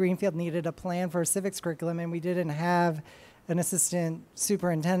and Greenfield needed a plan for a civics curriculum, and we didn't have an assistant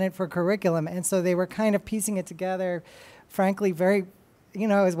superintendent for curriculum, and so they were kind of piecing it together, frankly, very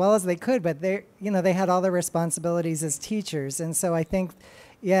as well as they could, but they had all the responsibilities as teachers. And so I think,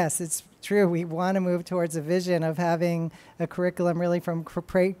 yes, it's true. We want to move towards a vision of having a curriculum really from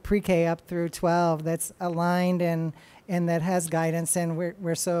pre-K up through 12 that's aligned and that has guidance. And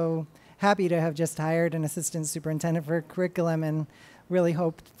we're so happy to have just hired an assistant superintendent for curriculum and really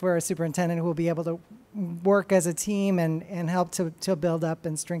hope for a superintendent who will be able to work as a team and help to build up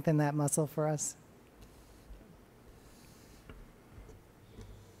and strengthen that muscle for us.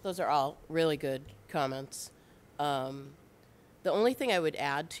 Those are all really good comments. The only thing I would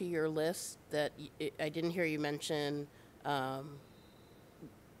add to your list that I didn't hear you mention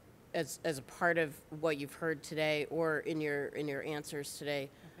as a part of what you've heard today or in your answers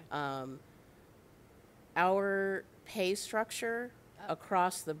today, our pay structure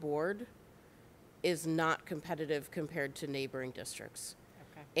across the board is not competitive compared to neighboring districts.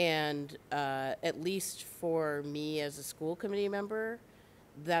 And at least for me as a school committee member,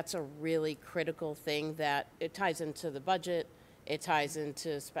 that's a really critical thing that it ties into the budget. It ties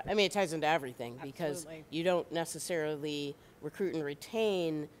into, it ties into everything. Absolutely. Because you don't necessarily recruit and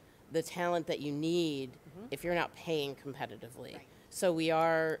retain the talent that you need if you're not paying competitively. Right. So we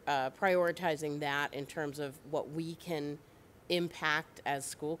are prioritizing that in terms of what we can impact as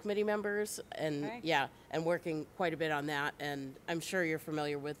school committee members, and and working quite a bit on that. And I'm sure you're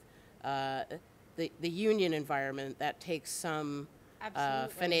familiar with the union environment that takes some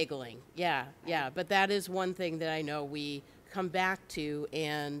finagling. But that is one thing that I know we come back to,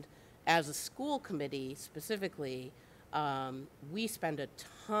 and as a school committee specifically, we spend a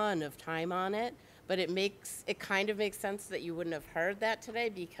ton of time on it, but it kind of makes sense that you wouldn't have heard that today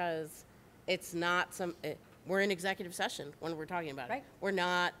because it's not we're in executive session when we're talking about it. We're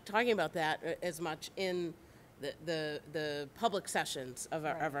not talking about that as much in the public sessions of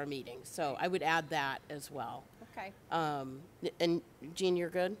our meetings. So I would add that as well. Okay. And Jean, you're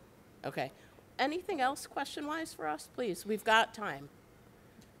good? Okay. anything else question-wise for us, please? We've got time.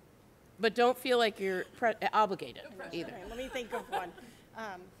 But don't feel like you're obligated either. Okay, let me think of one.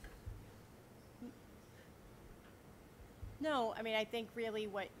 No, I mean, I think really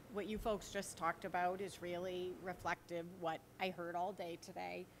what you folks just talked about is really reflective what I heard all day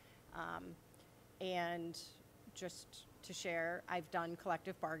today. And just to share, I've done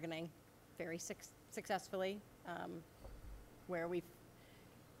collective bargaining very successfully, where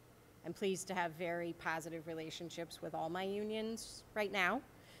I'm pleased to have very positive relationships with all my unions right now.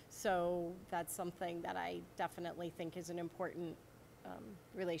 So that's something that I definitely think is an important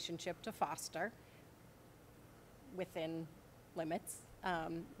relationship to foster within limits,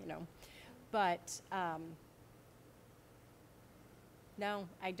 But no,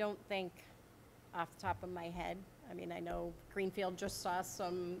 I don't think off the top of my head. I mean, I know Greenfield just saw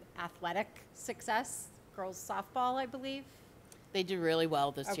some athletic success, girls softball, I believe. They did really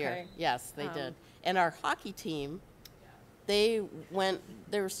well this year. Okay. Yes, they did. And our hockey team, they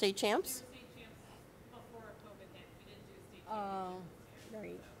were state champs. State champs before COVID hit. We didn't do state Oh,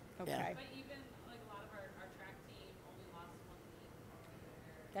 championships right. Yeah. Okay. But even like a lot of our track team only lost one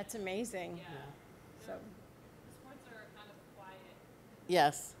meet. That's amazing. Yeah. So, The sports are kind of quiet,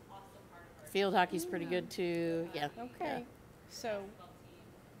 Yes. awesome part of our Field hockey's pretty good too. Yeah. okay. So, football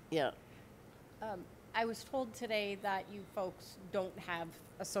team. Yeah. I was told today that you folks don't have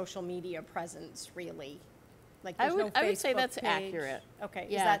a social media presence, really. Like, I there's no would say Facebook that's page. accurate. Okay,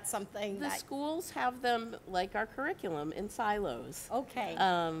 is Yeah. that something The that? schools have them like our curriculum in silos. Okay.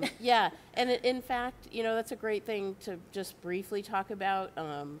 Yeah, and in fact, that's a great thing to just briefly talk about.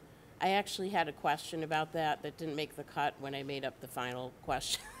 I actually had a question about that didn't make the cut when I made up the final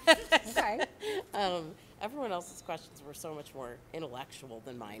question. Okay. Everyone else's questions were so much more intellectual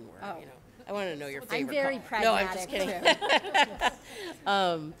than mine were. Oh. I want to know your favorite. I'm very color. No, I'm just pragmatic, kidding.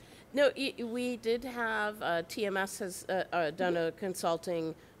 too. No, we did have TMS has done a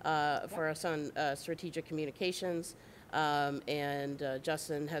consulting for us on strategic communications, and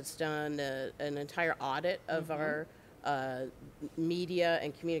Justin has done an entire audit of our media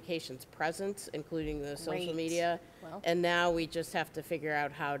and communications presence, including the social Great. media. Well. And now we just have to figure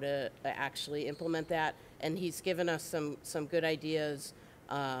out how to actually implement that. And he's given us some good ideas.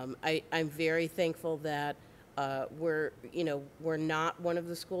 I'm very thankful that we're not one of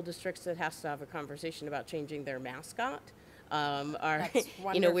the school districts that has to have a conversation about changing their mascot. That's We are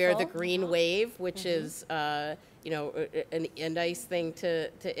the wonderful. Green Wave, which is a nice thing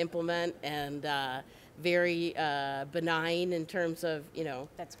to implement, and very benign in terms of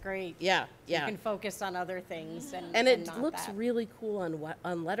That's great. yeah. You can focus on other things and And it not looks that. really cool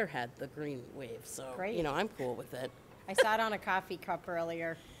on letterhead, the Green Wave. So Great. I'm cool with it. I saw it on a coffee cup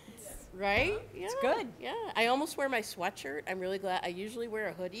earlier. Right? Yeah. It's good. Yeah. I almost wear my sweatshirt. I'm really glad. I usually wear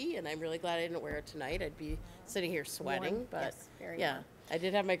a hoodie, and I'm really glad I didn't wear it tonight. I'd be sitting here sweating. Warm. But Yes, very yeah, warm. I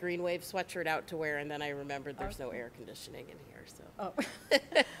did have my Green Wave sweatshirt out to wear, and then I remembered there's no air conditioning in here. So,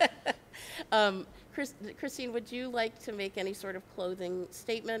 Oh, Christine, would you like to make any sort of clothing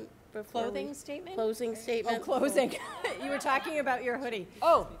statement before Clothing statement? Closing statement. closing. You were talking about your hoodie.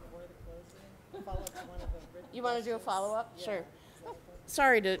 Oh. You want to do a follow-up? Sure.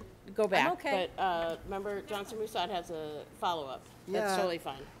 Sorry to go back, okay. but remember Johnson Musad has a follow-up. That's Yeah. totally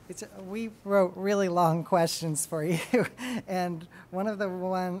fine. We wrote really long questions for you, and one of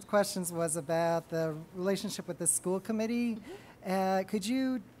the questions was about the relationship with the school committee. Could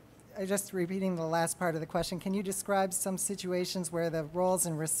you, just repeating the last part of the question, can you describe some situations where the roles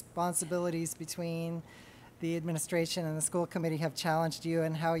and responsibilities between the administration and the school committee have challenged you,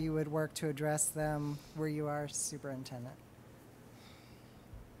 and how you would work to address them where you are superintendent?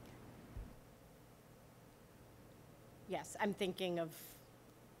 Yes, I'm thinking of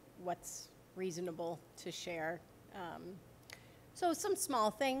what's reasonable to share. So some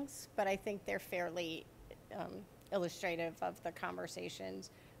small things, but I think they're fairly illustrative of the conversations.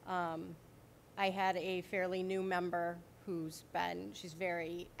 I had a fairly new member she's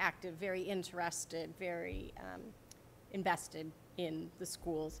very active, very interested, very invested in the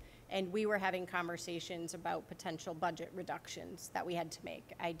schools. And we were having conversations about potential budget reductions that we had to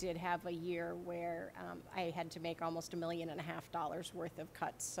make. I did have a year where I had to make almost $1.5 million worth of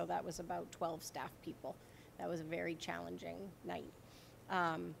cuts. So that was about 12 staff people. That was a very challenging night.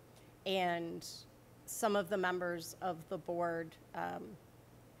 And some of the members of the board,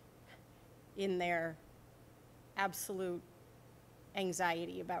 in their absolute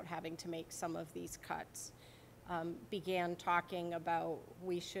anxiety about having to make some of these cuts, began talking about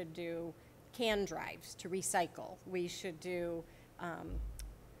we should do can drives to recycle. We should do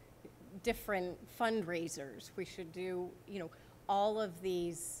different fundraisers. We should do, all of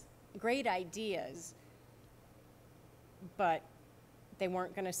these great ideas, but they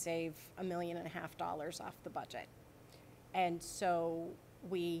weren't going to save $1.5 million off the budget. And so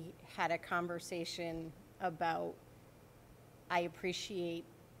we had a conversation about, I appreciate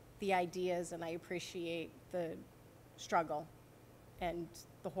the ideas and I appreciate the struggle and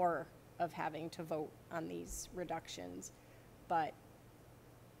the horror of having to vote on these reductions, but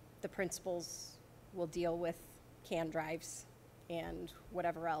the principals will deal with can drives and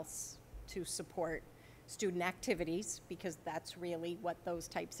whatever else to support student activities, because that's really what those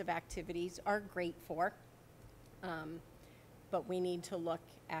types of activities are great for. But we need to look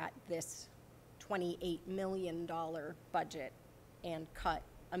at this $28 million budget and cut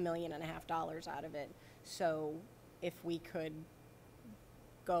 $1.5 million out of it. So if we could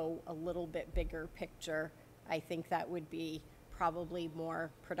go a little bit bigger picture, I think that would be probably more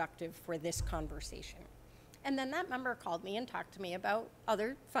productive for this conversation. And then that member called me and talked to me about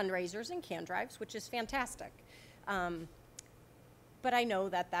other fundraisers and can drives, which is fantastic. But I know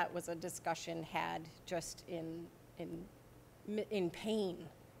that that was a discussion had just in pain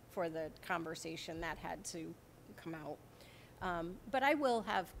for the conversation that had to come out. But I will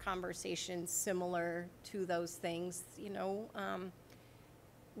have conversations similar to those things,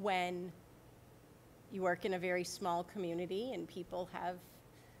 when you work in a very small community and people have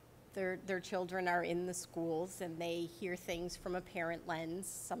their children are in the schools and they hear things from a parent lens.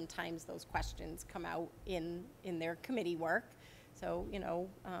 Sometimes those questions come out in their committee work. So,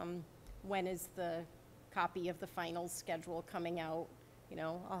 when is the copy of the final schedule coming out?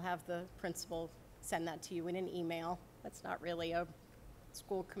 I'll have the principal send that to you in an email. That's not really a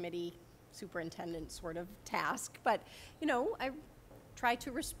school committee superintendent sort of task, but, I try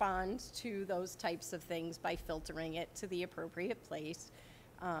to respond to those types of things by filtering it to the appropriate place.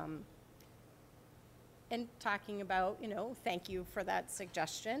 And talking about, thank you for that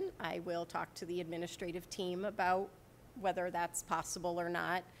suggestion. I will talk to the administrative team about whether that's possible or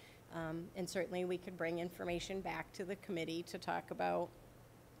not. And certainly we could bring information back to the committee to talk about,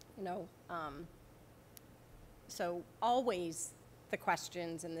 so always the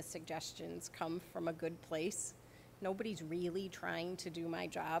questions and the suggestions come from a good place. Nobody's really trying to do my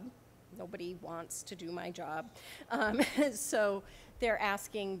job. Nobody wants to do my job. So they're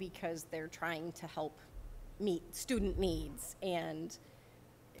asking because they're trying to help meet student needs. And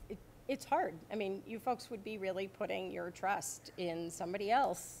it's hard. I mean, you folks would be really putting your trust in somebody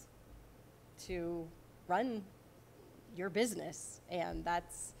else to run your business. And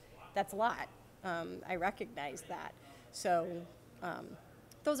that's a lot. I recognize that. So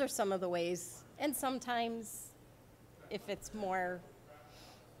those are some of the ways. And sometimes if it's more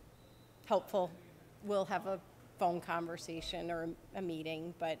helpful, we'll have a phone conversation or a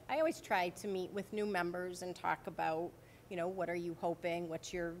meeting, but I always try to meet with new members and talk about, what are you hoping,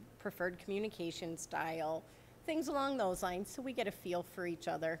 what's your preferred communication style, things along those lines, so we get a feel for each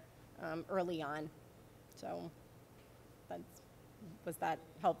other early on. So was that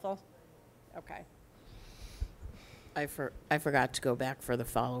helpful? Okay. I forgot to go back for the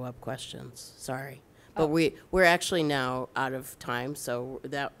follow-up questions, sorry. But we're actually now out of time, so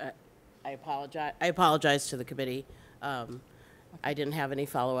that I apologize to the committee. I didn't have any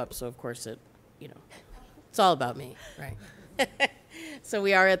follow-up, so of course it's all about me, right? So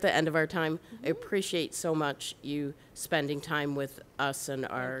we are at the end of our time. I appreciate so much you spending time with us and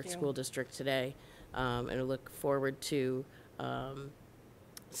our school district today, and I look forward to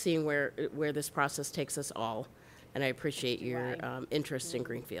seeing where this process takes us all. And I appreciate your interest in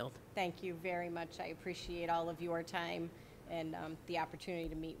Greenfield. Thank you very much. I appreciate all of your time and the opportunity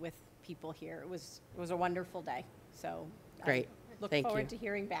to meet with people here. It was a wonderful day. So great. I look forward to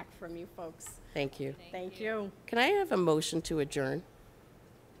hearing back from you folks. Thank you. Thank you. Can I have a motion to adjourn?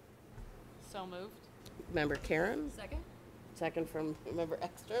 So moved. Member Karen? Second? Second from Member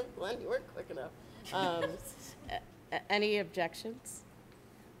Ekstrom. Glenn, you weren't quick enough. Any objections?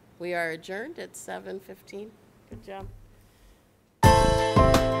 We are adjourned at 7:15. Good job.